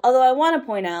triangle. Although I want to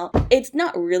point out, it's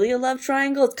not really a love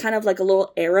triangle, it's kind of like a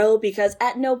little arrow, because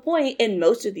at no point in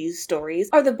most of these stories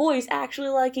are the boys actually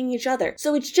liking each other.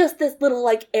 So it's just this little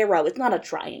like arrow, it's not a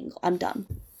triangle. I'm done.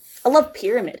 I love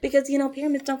pyramid because, you know,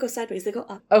 pyramids don't go sideways, they go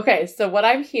up. Okay, so what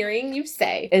I'm hearing you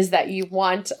say is that you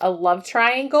want a love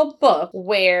triangle book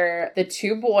where the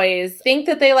two boys think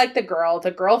that they like the girl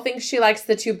thinks she likes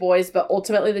the two boys, but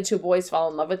ultimately the two boys fall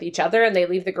in love with each other and they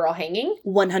leave the girl hanging?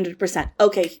 100%.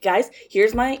 Okay, guys,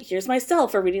 here's my sell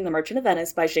for reading The Merchant of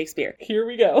Venice by Shakespeare. Here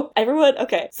we go. Everyone,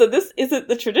 okay, so this isn't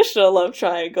the traditional love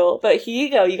triangle, but here you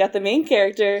go. You got the main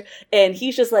character and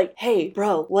he's just like, hey,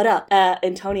 bro, what up?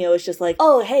 Antonio is just like,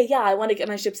 oh, hey, yeah, I want to get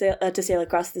my ship to sail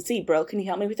across the sea, bro. Can you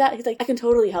help me with that? He's like, I can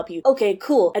totally help you. Okay,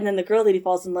 cool. And then the girl that he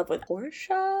falls in love with,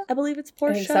 Portia? I believe it's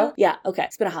Portia. I think so. Yeah, okay.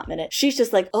 It's been a hot minute. She's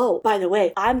just like, oh, by the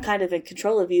way, I'm kind of in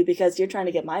control of you because you're trying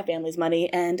to get my family's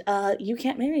money and you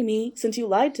can't marry me since you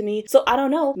lied to me. So I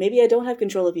don't know. Maybe I don't have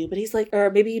control of you. But he's like, or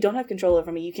maybe you don't have control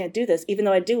over me. You can't do this. Even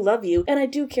though I do love you and I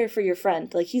do care for your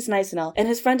friend. Like, he's nice and all. And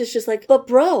his friend is just like, but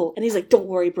bro. And he's like, don't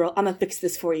worry, bro. I'm gonna fix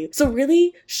this for you. So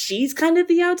really, she's kind of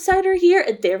the outsider here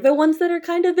and they're the ones that are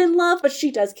kind of in love, but she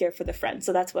does care for the friend.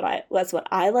 So that's what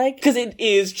I like. Because it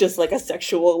is just like a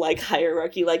sexual like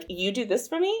hierarchy. Like, you do this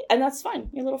for me and that's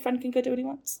fine. Your little friend can go do what he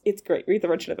wants. It's great. Read The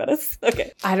Merchant of Venice.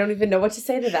 Okay. I don't even know what to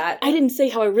say to that. I didn't say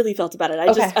how I really felt about it.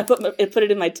 I put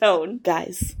it in my tone.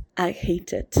 Guys, I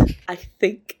hate it. I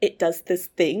think it does this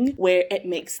thing where it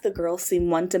makes the girl seem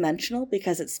one-dimensional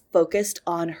because it's focused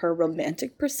on her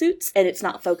romantic pursuits and it's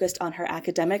not focused on her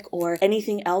academic or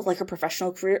anything else like her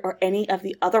professional career or any of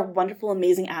the other wonderful,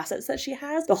 amazing assets that she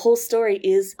has. The whole story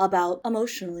is about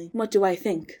emotionally. What do I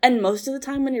think? And most of the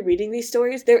time when you're reading these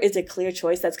stories, there is a clear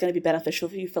choice that's going to be beneficial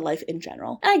for you for life in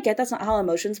general. And I get that's not how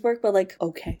emotions work, but like,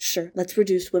 okay, sure, let's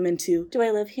reduce women to, do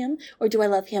I love him or do I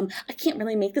love him? I can't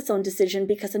really make this own decision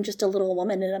because I'm just a little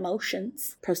woman in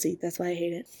emotions. Proceed. That's why I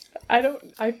hate it.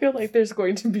 I feel like there's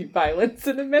going to be violence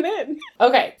in a minute.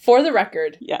 Okay, for the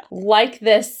record. Yeah. Like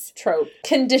this trope,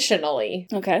 conditionally.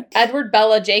 Okay. Edward,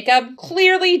 Bella, Jacob.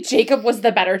 Clearly, Jacob was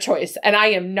the better choice, and I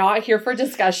am not here for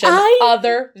discussion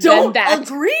other than that. Don't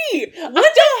agree. What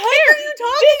the heck are you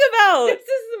talking about? This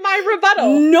is my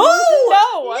rebuttal.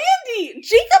 No. Mandy,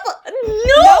 Jacob,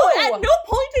 no. At no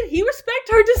point did he respect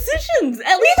her decisions.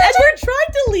 At least Edward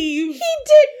tried to leave. He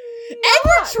did.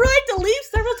 Edward tried to leave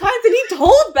several times and he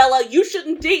told Bella, you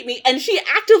shouldn't date me, and she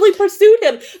actively pursued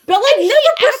him. Bella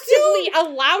actively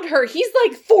allowed her. He's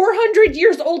like 400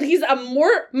 years old. He's a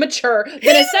more mature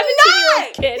than a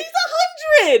 17-year-old kid. He's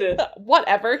 100.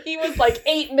 Whatever. He was like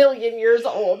 8 million years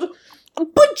old.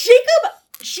 But Jacob...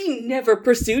 She never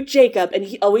pursued Jacob, and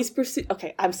he always pursued...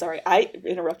 Okay, I'm sorry. I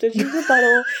interrupted your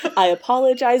rebuttal. I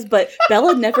apologize, but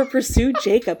Bella never pursued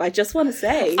Jacob. I just want to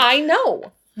say. I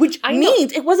know. Which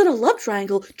means it wasn't a love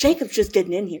triangle. Jacob's just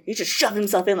getting in here. He just shoved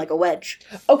himself in like a wedge.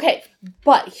 Okay,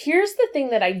 but here's the thing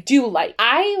that I do like.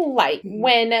 I like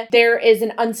when there is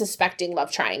an unsuspecting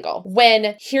love triangle.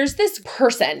 When here's this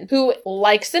person who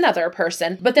likes another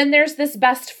person, but then there's this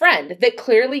best friend that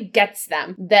clearly gets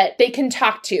them, that they can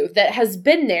talk to, that has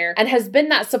been there and has been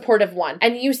that supportive one.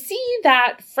 And you see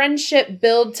that friendship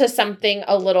build to something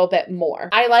a little bit more.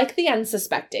 I like the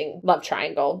unsuspecting love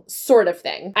triangle sort of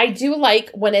thing. I do like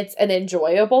when it's an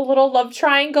enjoyable little love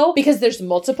triangle because there's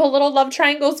multiple little love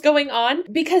triangles going on,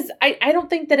 because I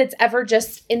don't think that it's ever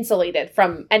just insulated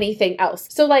from anything else.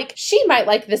 So like, she might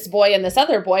like this boy and this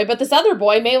other boy, but this other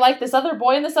boy may like this other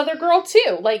boy and this other girl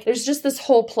too. Like, there's just this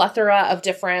whole plethora of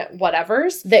different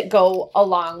whatevers that go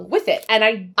along with it.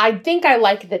 And I think I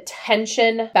like the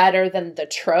tension better than the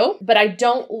trope, but I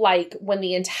don't like when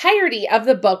the entirety of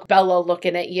the book, Bella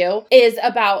looking at you, is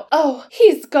about, oh,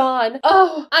 he's gone.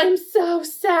 Oh, I'm so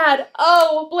sad.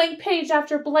 Oh, blank page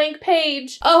after blank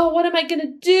page. Oh, what am I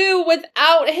gonna do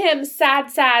without him? Sad,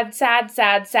 sad, sad,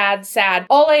 sad, sad, sad.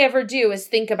 All I ever do is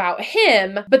think about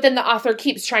him, but then the author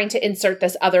keeps trying to insert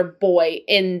this other boy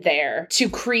in there to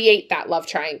create that love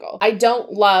triangle. I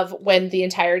don't love when the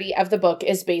entirety of the book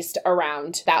is based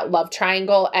around that love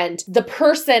triangle and the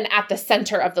person at the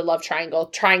center of the love triangle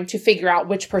trying to figure out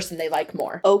which person they like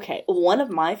more. Okay, one of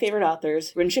my favorite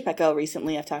authors, Rin Shipeko,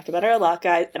 recently, I've talked about her a lot,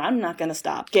 guys, and I'm not gonna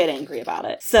stop. Get angry about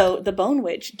it. So, The Bone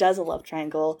Witch does a love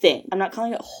triangle thing. I'm not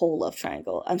calling it a whole love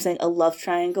triangle. I'm saying a love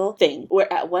triangle thing,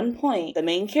 where at one point, the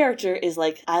main character is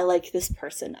like, I like this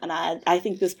person, and I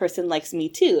think this person likes me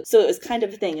too. So it was kind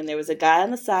of a thing, and there was a guy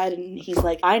on the side, and he's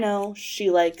like, I know, she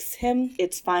likes him,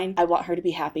 it's fine, I want her to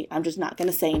be happy, I'm just not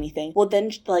gonna say anything. Well,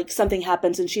 then, like, something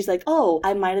happens, and she's like, oh,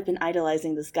 I might have been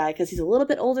idolizing this guy, because he's a little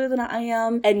bit older than I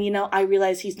am, and, you know, I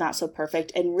realize he's not so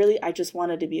perfect, and really, I just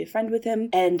wanted to be a friend with him,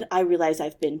 and I realize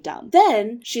I've been dumb.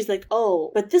 Then, she's like,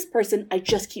 oh, but this person I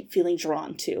just keep feeling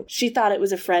drawn to. She thought it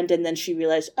was a friend, and then she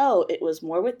realized, oh, it was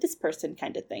more with this person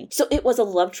kind of thing. So it was a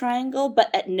love triangle,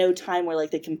 but at no time were,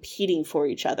 like, they competing for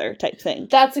each other type thing.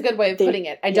 That's a good way of putting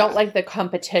it. I don't like the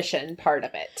competition part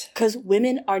of it. Because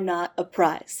women are not a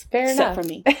prize. Fair enough. Except for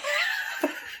me.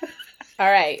 All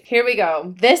right, here we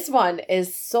go. This one is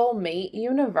Soulmate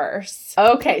Universe.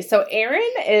 Okay, so Erin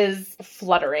is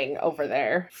fluttering over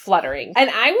there. Fluttering. And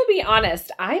I will be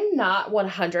honest, I'm not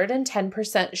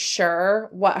 110% sure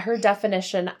what her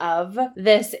definition of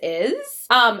this is.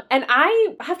 And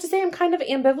I have to say I'm kind of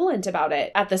ambivalent about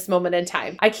it at this moment in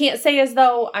time. I can't say as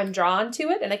though I'm drawn to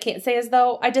it, and I can't say as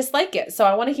though I dislike it. So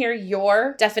I want to hear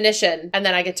your definition, and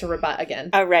then I get to rebut again.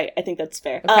 All right, I think that's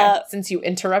fair. Okay, since you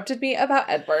interrupted me about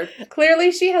Edward.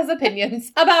 Clearly she has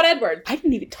opinions about Edward. I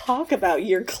didn't even talk about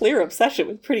your clear obsession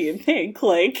with Pretty in Pink,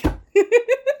 like...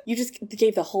 You just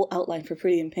gave the whole outline for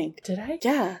Pretty in Pink. Did I?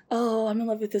 Yeah. Oh, I'm in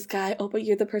love with this guy. Oh, but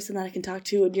you're the person that I can talk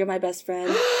to, and you're my best friend.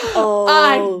 Oh.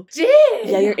 I did!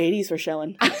 Yeah, your 80s were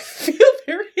showing. I feel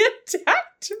very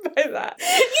attacked by that.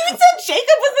 You said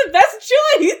Jacob was the best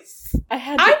choice!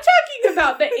 I'm talking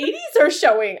about the 80s are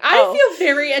showing. I feel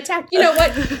very attacked. You know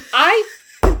what?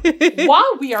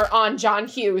 While we are on John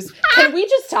Hughes, can we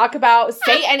just talk about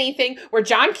Say Anything, where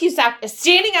John Cusack is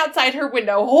standing outside her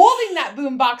window holding that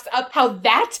boombox up, how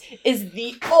that is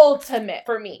the ultimate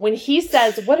for me. When he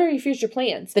says, what are your future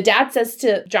plans? The dad says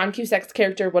to John Cusack's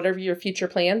character, what are your future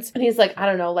plans? And he's like, I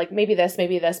don't know, like maybe this,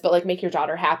 but like make your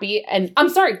daughter happy. And I'm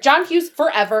sorry, John Hughes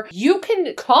forever. You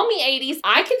can call me 80s.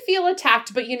 I can feel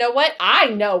attacked, but you know what? I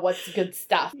know what's good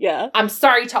stuff. Yeah. I'm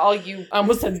sorry to all you, I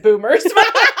almost said boomers.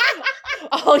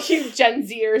 All you Gen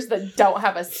Zers that don't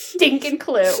have a stinking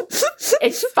clue.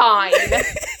 It's fine.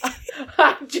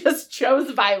 I just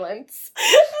chose violence.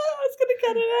 I was going to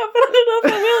cut it out, but I don't know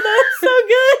if I will now. It's so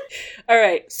good. All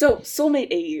right. So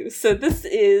Soulmate AU. So this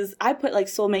is, I put like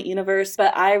Soulmate Universe,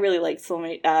 but I really like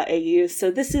Soulmate AU.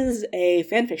 So this is a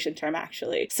fanfiction term,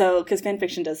 actually. So, because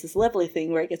fanfiction does this lovely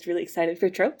thing where it gets really excited for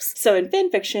tropes. So in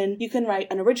fanfiction, you can write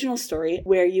an original story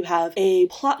where you have a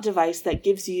plot device that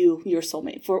gives you your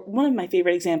soulmate. For one of my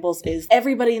favorite examples is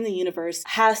everybody in the universe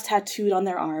has tattooed on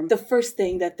their arm the first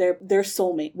thing that their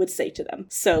soulmate would say to them.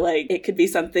 So like, it could be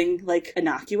something like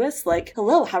innocuous, like,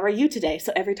 hello, how are you today?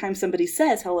 So every time somebody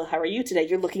says, hello, how are you today?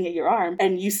 You're looking at your arm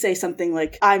and you say something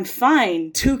like, I'm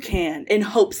fine, toucan, in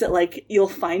hopes that like, you'll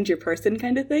find your person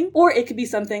kind of thing. Or it could be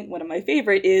something, one of my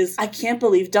favorite is, I can't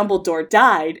believe Dumbledore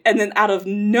died. And then out of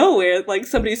nowhere, like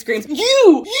somebody screams,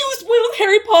 you spoiled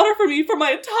Harry Potter for me for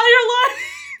my entire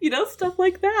life. You know, stuff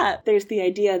like that. There's the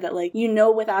idea that, like, you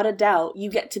know, without a doubt, you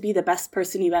get to be the best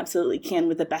person you absolutely can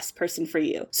with the best person for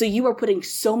you. So you are putting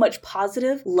so much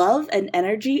positive love and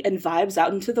energy and vibes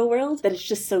out into the world that it's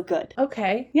just so good.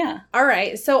 Okay. Yeah. All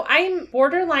right. So I'm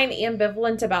borderline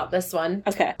ambivalent about this one.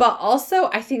 Okay. But also,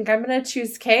 I think I'm going to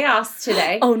choose chaos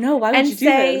today. Oh, no. Why would you do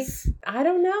this? I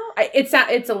don't know.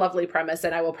 It's a lovely premise,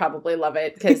 and I will probably love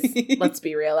it, because let's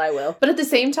be real, I will. But at the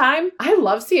same time, I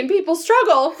love seeing people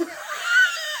struggle.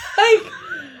 Like,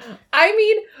 I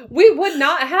mean, we would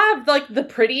not have, like, the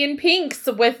Pretty in Pinks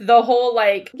with the whole,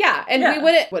 like, we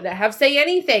wouldn't have Say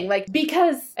Anything, like,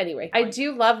 because, anyway, I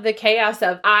do love the chaos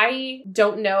of, I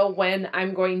don't know when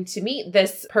I'm going to meet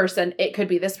this person. It could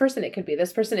be this person, it could be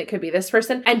this person, it could be this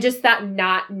person, and just that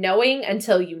not knowing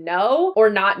until you know, or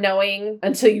not knowing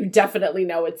until you definitely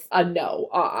know it's a no,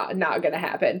 not gonna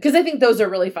happen. Because I think those are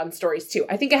really fun stories, too.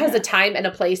 I think it has a time and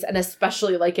a place, and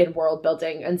especially, like, in world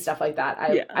building and stuff like that,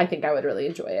 I think I would really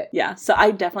enjoy it. Yeah. Yeah, so I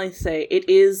definitely say it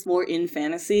is more in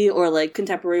fantasy or like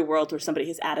contemporary world where somebody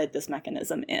has added this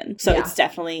mechanism in. So it's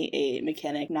definitely a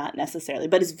mechanic, not necessarily,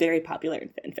 but it's very popular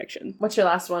in fiction. What's your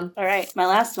last one? All right, my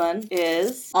last one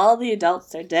is all the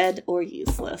adults are dead or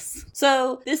useless.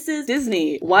 So this is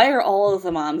Disney. Why are all of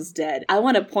the moms dead? I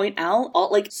want to point out,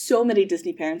 so many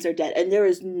Disney parents are dead, and there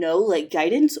is no like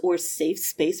guidance or safe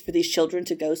space for these children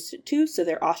to go to, so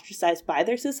they're ostracized by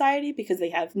their society because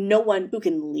they have no one who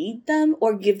can lead them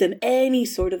or give them any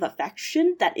sort of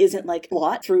affection that isn't like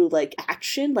brought through like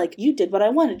action. Like, you did what I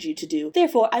wanted you to do,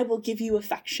 therefore I will give you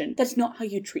affection. That's not how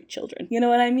you treat children. You know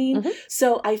what I mean? Mm-hmm.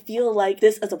 So I feel like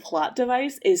this as a plot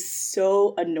device is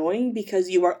so annoying because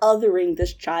you are othering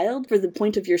this child for the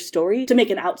point of your story to make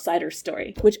an outsider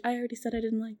story, which I already said I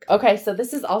didn't like. Okay, so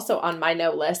this is also on my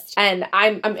no list, and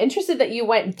I'm interested that you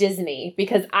went Disney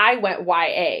because I went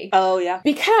YA. Oh yeah.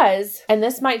 Because, and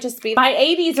this might just be my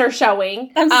 80s are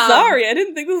showing. I'm sorry, I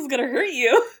didn't think this was gonna hurt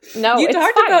you. No, you it's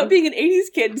talked fine. About being an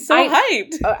 80s kid, so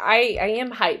hyped. I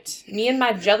am hyped. Me and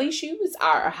my jelly shoes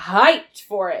are hyped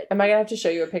for it. Am I gonna have to show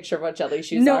you a picture of what jelly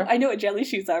shoes are? No, I know what jelly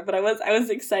shoes are, but I was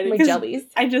excited. My jellies.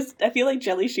 I feel like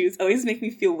jelly shoes always make me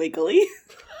feel wiggly.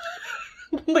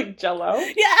 Like Jell-O?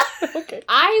 Yeah. Okay.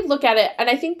 I look at it, and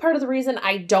I think part of the reason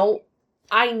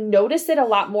I notice it a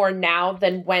lot more now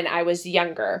than when I was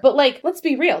younger. But like, let's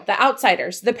be real. The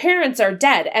outsiders, the parents are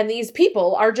dead and these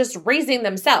people are just raising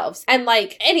themselves. And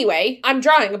like, anyway, I'm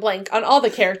drawing a blank on all the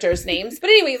characters' names. But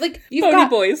anyway, like, you've got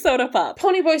Ponyboy Soda Pop.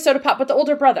 Ponyboy Soda Pop, but the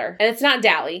older brother. And it's not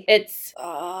Dally. It's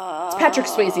Patrick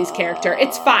Swayze's character.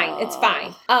 It's fine. It's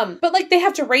fine. But like, they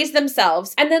have to raise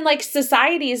themselves. And then like,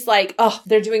 society's like, oh,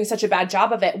 they're doing such a bad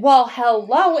job of it. Well,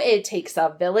 hello, it takes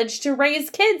a village to raise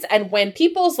kids. And when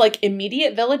people's like immediate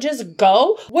villages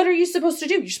go, what are you supposed to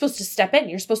do? You're supposed to step in.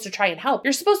 You're supposed to try and help.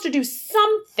 You're supposed to do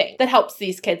something that helps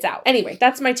these kids out. Anyway,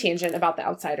 that's my tangent about the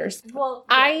outsiders. Well,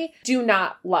 yeah. I do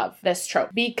not love this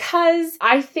trope because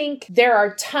I think there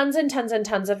are tons and tons and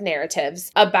tons of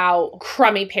narratives about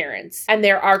crummy parents, and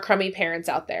there are crummy parents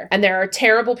out there, and there are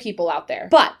terrible people out there.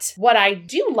 But what I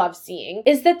do love seeing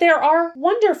is that there are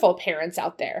wonderful parents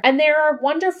out there, and there are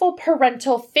wonderful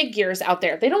parental figures out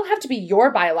there. They don't have to be your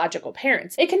biological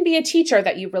parents. It can be a teacher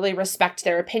that you really respect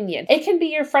their opinion. It can be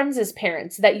your friends'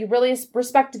 parents that you really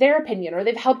respect their opinion, or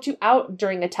they've helped you out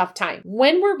during a tough time.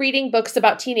 When we're reading books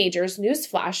about teenagers,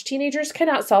 newsflash, teenagers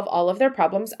cannot solve all of their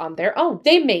problems on their own.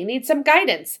 They may need some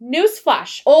guidance.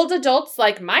 Newsflash, old adults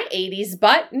like my 80s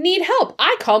butt need help.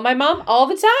 I call my mom all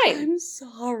the time. I'm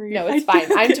sorry. No, it's fine.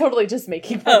 I'm totally just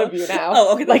making fun of you now.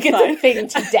 Oh, okay. Like, it's fine. a thing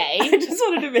today. I just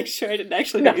wanted to make sure I didn't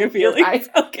actually hurt your feelings.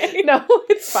 Okay. No,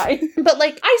 it's fine. But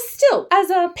like, I still, as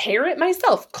a parent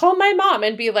myself, call my mom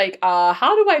and be like,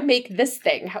 how do I make this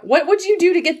thing? What would you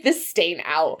do to get this stain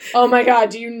out? Oh my God,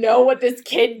 do you know what this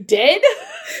kid did?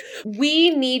 We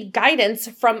need guidance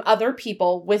from other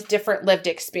people with different lived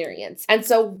experience. And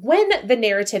so when the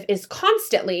narrative is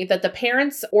constantly that the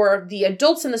parents or the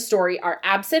adults in the story are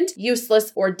absent,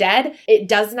 useless, or dead, it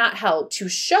does not help to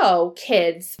show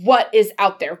kids what is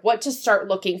out there, what to start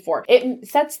looking for. It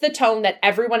sets the tone that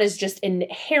everyone is just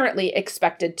inherently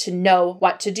expected to know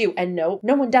what to do. And no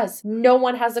one does. No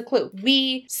one has a clue.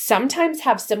 We sometimes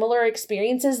have similar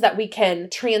experiences that we can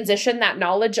transition that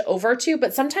knowledge over to,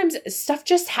 but sometimes stuff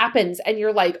just happens and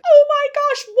you're like, oh my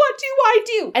gosh, what do I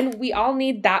do? And we all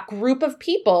need that group of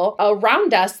people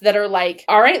around us that are like,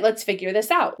 all right, let's figure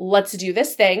this out. Let's do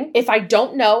this thing. If I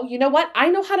don't know, you know what? I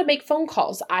know how to make phone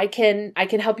calls. I can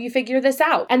help you figure this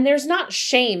out. And there's not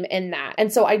shame in that.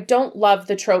 And so I don't love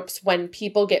the tropes when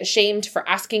people get shamed for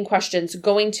asking questions,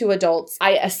 going to adults.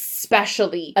 I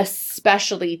especially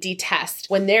detest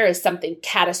when there is something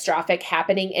catastrophic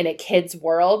happening in a kid's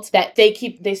world that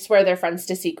they swear their friends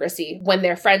to secrecy when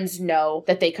their friends know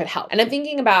that they could help. And I'm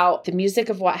thinking about The Music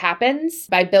of What Happens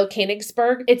by Bill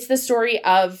Koenigsberg. It's the story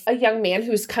of a young man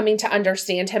who's coming to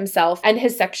understand himself and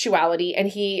his sexuality, and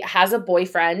he has a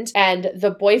boyfriend, and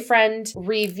the boyfriend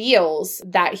reveals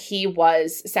that he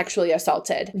was sexually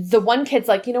assaulted. The one kid's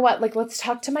like, you know what, like, let's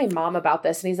talk to my mom about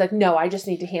this. And he's like, no, I just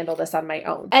need to handle this on my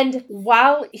own. And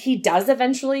while he does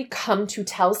eventually come to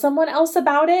tell someone else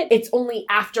about it, it's only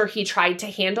after he tried to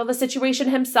handle the situation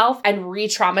himself and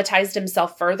re-traumatized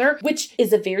himself further, which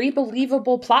is a very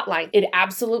believable plotline. It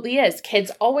absolutely is.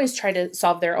 Kids always try to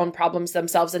solve their own problems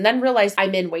themselves and then realize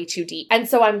I'm in way too deep. And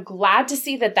so I'm glad to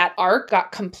see that arc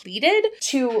got completed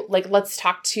to like, let's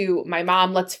talk to my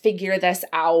mom, let's figure this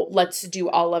out, let's do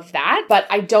all of that. But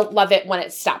I don't love it when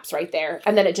it stops right there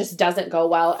and then it just doesn't go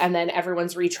well and then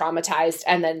everyone's re-traumatized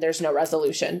and then then there's no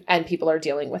resolution and people are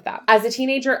dealing with that. As a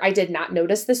teenager, I did not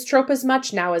notice this trope as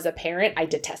much. Now as a parent, I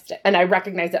detest it and I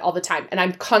recognize it all the time. And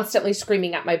I'm constantly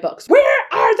screaming at my books, where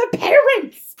are the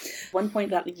parents? One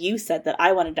point that you said that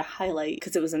I wanted to highlight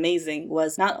because it was amazing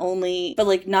was not only. I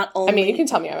mean, you can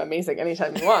tell me I'm amazing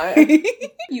anytime you want.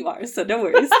 You are, so no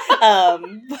worries.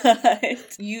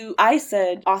 I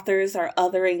said authors are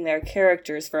othering their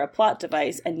characters for a plot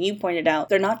device, and you pointed out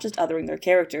they're not just othering their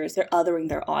characters, they're othering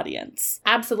their audience.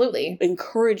 Absolutely.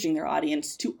 Encouraging their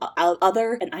audience to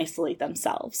other and isolate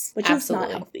themselves, which is not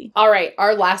healthy. All right,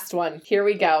 our last one. Here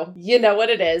we go. You know what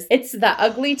it is. It's the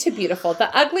ugly to beautiful,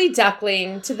 the ugly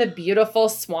duckling to the beautiful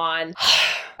swan.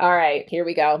 All right, here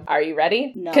we go. Are you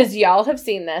ready? No. Because y'all have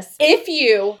seen this. If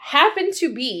you happen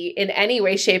to be in any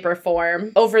way, shape, or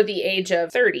form over the age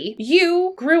of 30,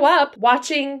 you grew up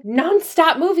watching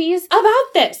nonstop movies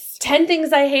about this. 10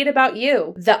 Things I Hate About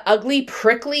You. The ugly,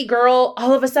 prickly girl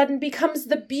all of a sudden becomes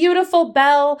the beautiful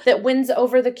belle that wins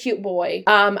over the cute boy.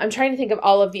 I'm trying to think of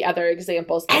all of the other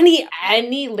examples. Any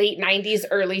late 90s,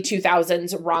 early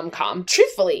 2000s rom-com.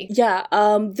 Truthfully. Yeah,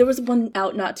 there was one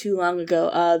out not too long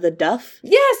ago, The Duff.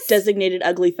 Yes! Designated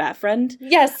Ugly Fat Friend.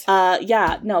 Yes.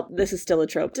 Yeah, no, this is still a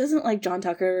trope. Doesn't like John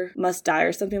Tucker Must Die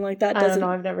or something like that? I don't know,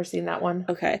 I've never seen that one.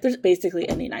 Okay. There's basically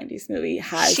any 90s movie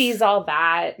has... She's All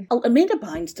That. Amanda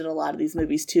Bynes did a lot of these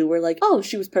movies too, where like, oh,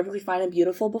 she was perfectly fine and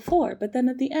beautiful before, but then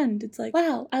at the end, it's like,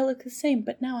 wow, I look the same,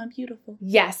 but now I'm beautiful.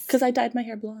 Yes. Because I dyed my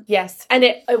hair blonde. Yes. And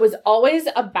it was always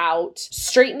about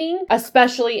straightening,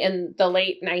 especially in the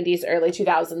late 90s, early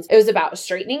 2000s. It was about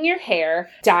straightening your hair,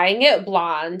 dyeing it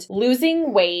blonde,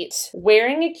 losing weight,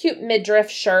 wearing a cute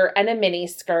midriff shirt and a mini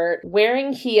skirt,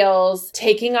 wearing heels,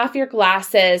 taking off your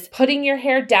glasses, putting your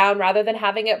hair down rather than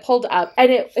having it pulled up. And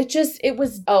it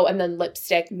was, and then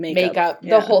lipstick, makeup,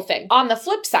 the whole thing. On the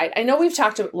flip side, I know we've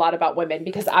talked a lot about women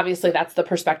because obviously that's the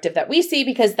perspective that we see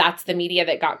because that's the media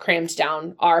that got crammed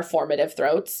down our formative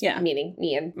throats. Yeah. Meaning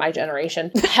me and my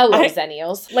generation. Hello,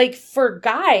 Zennials. Like for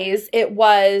guys, it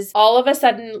was all of a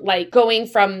sudden like going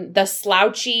from the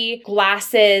slouchy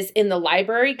glasses in the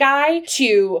library guy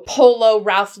to polo,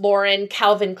 Ralph Lauren,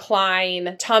 Calvin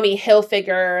Klein, Tommy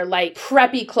Hilfiger, like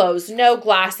preppy clothes, no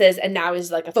glasses, and now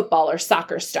he's like a football or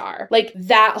soccer star. Like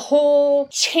that whole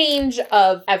change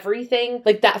of everything,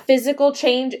 like that physical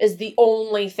change is the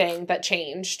only thing that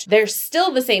changed. They're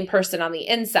still the same person on the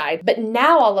inside, but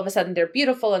now all of a sudden they're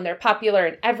beautiful and they're popular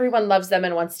and everyone loves them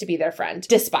and wants to be their friend.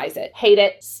 Despise it. Hate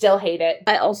it. Still hate it.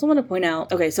 I also want to point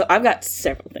out, okay, so I've got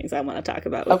several things I want to talk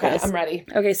about with this. I'm ready.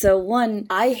 Okay, so one,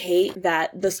 I hate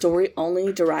that the story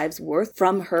only derives worth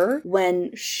from her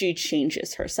when she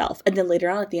changes herself. And then later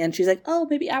on at the end, she's like, oh,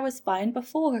 maybe I was fine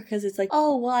before. Because it's like,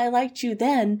 oh, well, I liked you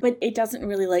then. But it doesn't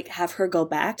really like have her go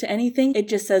back to anything. It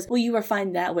just says, well, you were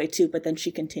fine that way too. But then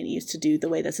she continues to do the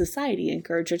way that society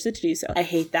encourages her to do so. I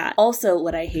hate that. Also,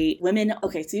 what I hate, women,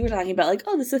 okay, so you were talking about like,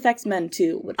 oh, this affects men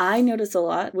too. What I notice a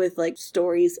lot with like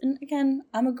stories, and again,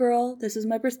 I'm a girl, this is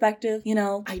my perspective,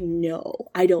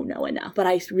 I don't know enough, but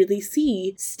I really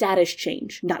see status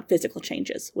change, not physical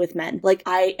changes with men. Like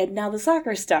I am now the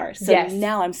soccer star, so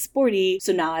now I'm sporty,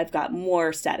 so now I've got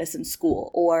more status in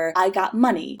school, or I got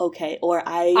money, okay, or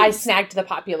I snagged the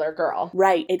popular girl.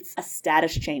 Right, it's a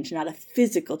status change, not a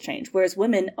physical change, whereas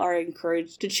women are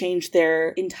encouraged to change their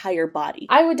entire body.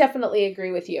 I would definitely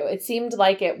agree with you. It seemed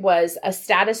like it was a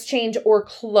status change or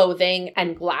clothing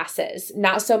and glasses,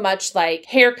 not so much like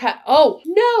haircut. Oh,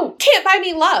 no, Can't Buy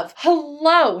Me Love.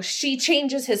 Hello. She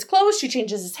changes his clothes. She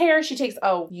changes his hair.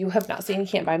 You have not seen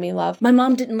Can't Buy Me Love. My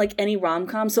mom didn't like any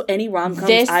rom-coms, so any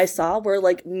rom-coms I saw were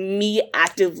like me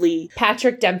actively.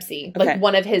 Patrick Dempsey, like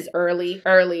one of his early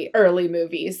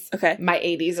movies. Okay. My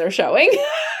 80s are showing.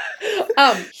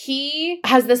 He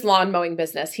has this lawn mowing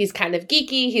business. He's kind of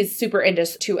geeky. He's super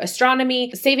into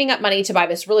astronomy, saving up money to buy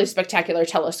this really spectacular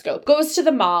telescope. Goes to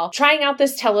the mall, trying out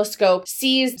this telescope,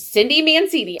 sees Cindy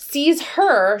Mancini, sees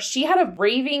her. She had a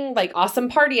raving, like awesome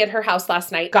party at her house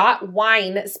last night, got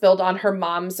wine spilled on her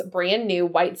mom's brand new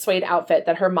white suede outfit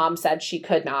that her mom said she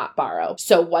could not borrow.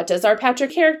 So what does our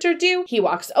Patrick character do? He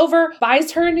walks over,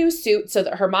 buys her a new suit so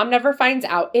that her mom never finds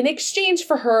out in exchange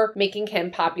for her making him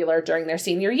popular during their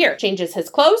senior year. Changes his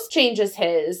clothes, changes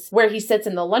where he sits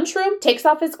in the lunchroom, takes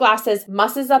off his glasses,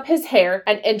 musses up his hair,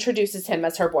 and introduces him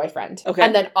as her boyfriend. Okay.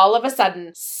 And then all of a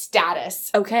sudden,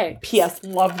 status. Okay. P.S.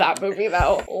 Love that movie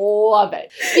though. Love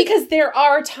it. Because there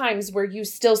are times where you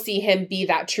still see him be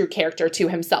that true character to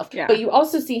himself. Yeah. But you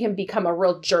also see him become a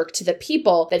real jerk to the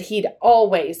people that he'd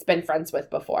always been friends with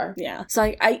before. Yeah.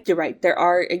 So you're right. There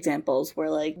are examples where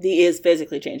like he is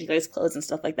physically changing his clothes and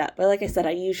stuff like that. But like I said,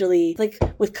 I usually like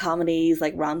with comedies,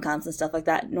 like rom-coms and stuff like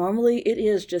that, normally it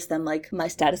is just them like, my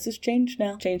status has changed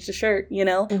now. Changed the shirt, you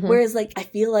know? Whereas like, I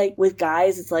feel like with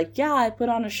guys, it's like, yeah, I put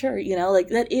on a shirt, you know? Like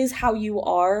that is how you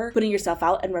are putting yourself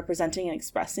out and representing and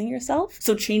expressing yourself.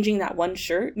 So changing that one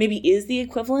shirt maybe is the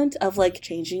equivalent of like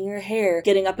changing your hair,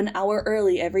 getting up an hour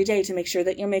early every day to make sure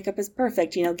that your makeup is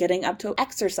perfect, you know, getting up to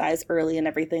exercise early and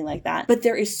everything like that. But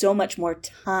there is so much more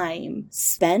time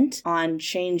spent on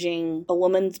changing a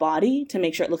woman's body to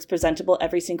make sure it looks presentable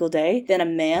every single day than a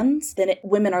man's.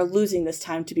 Women are losing this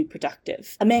time to be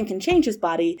productive. A man can change his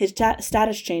body, his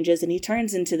status changes, and he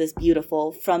turns into this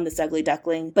beautiful from this ugly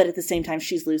duckling, but at the same time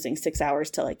she's losing 6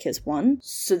 hours to like his one.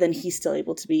 So then he's still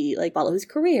able to be like follow his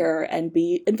career and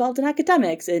be involved in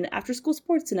academics and after school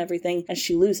sports and everything, and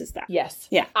she loses that. Yes.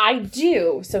 Yeah. I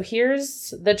do. So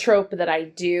here's the trope that I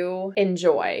do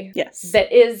enjoy. Yes.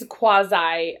 That is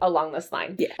quasi along this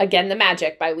line. Yeah. Again, The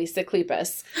Magic by Lisa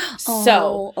Kleypas. Oh,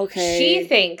 so okay. she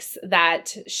thinks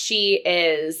that she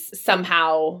is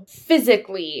somehow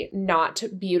physically not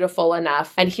beautiful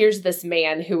enough. And here's this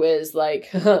man who is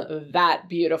like that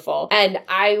beautiful. And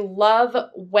I love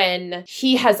when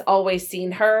he has always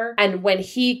seen her, and when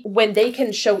they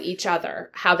can show each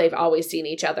other how they've always seen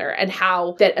each other, and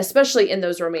how that, especially in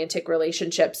those romantic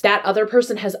relationships, that other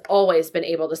person has always been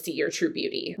able to see your true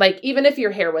beauty. Like, even if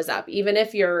your hair was up, even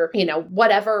if you're, you know,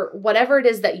 whatever it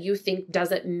is that you think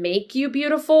doesn't make you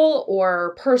beautiful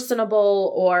or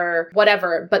personable or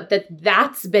whatever, but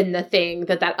that's been the thing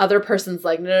that other person's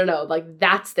like, no, like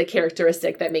that's the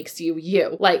characteristic that makes you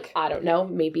you. Like, I don't know,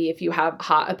 maybe if you have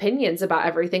hot opinions about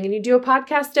everything and you do a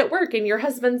podcast at work and your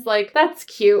husband's like, that's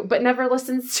cute, but never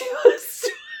listens to us.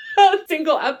 A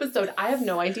single episode. I have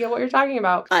no idea what you're talking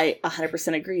about. I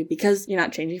 100% agree, because you're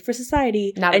not changing for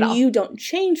society. Not at all. And you don't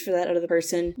change for that other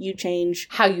person. You change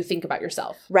how you think about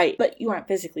yourself. Right. But you aren't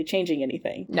physically changing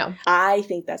anything. No. I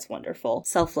think that's wonderful.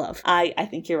 Self-love. I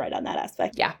think you're right on that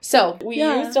aspect. Yeah. So we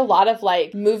used a lot of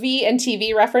like movie and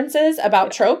TV references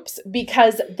about tropes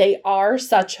because they are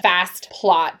such fast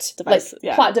plot devices.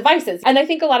 Plot devices. And I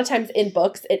think a lot of times in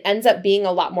books, it ends up being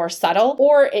a lot more subtle,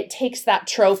 or it takes that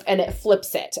trope and it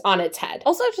flips it on its head.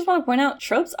 Also, I just want to point out,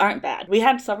 tropes aren't bad. We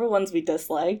had several ones we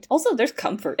disliked. Also, there's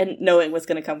comfort in knowing what's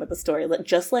going to come with the story.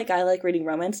 Just like I like reading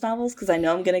romance novels because I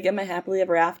know I'm going to get my happily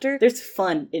ever after, there's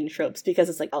fun in tropes because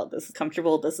it's like, oh, this is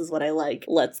comfortable. This is what I like.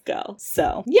 Let's go.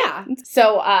 So. Yeah.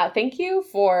 So thank you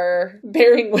for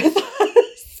bearing with us.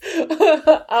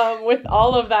 With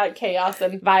all of that chaos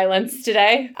and violence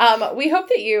today. We hope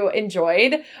that you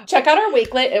enjoyed. Check out our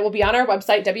Wakelet. It will be on our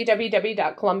website,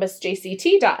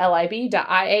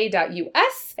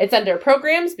 www.columbusjct.lib.ia.us. It's under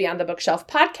Programs Beyond the Bookshelf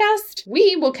podcast.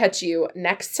 We will catch you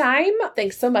next time.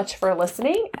 Thanks so much for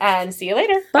listening, and see you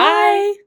later. Bye.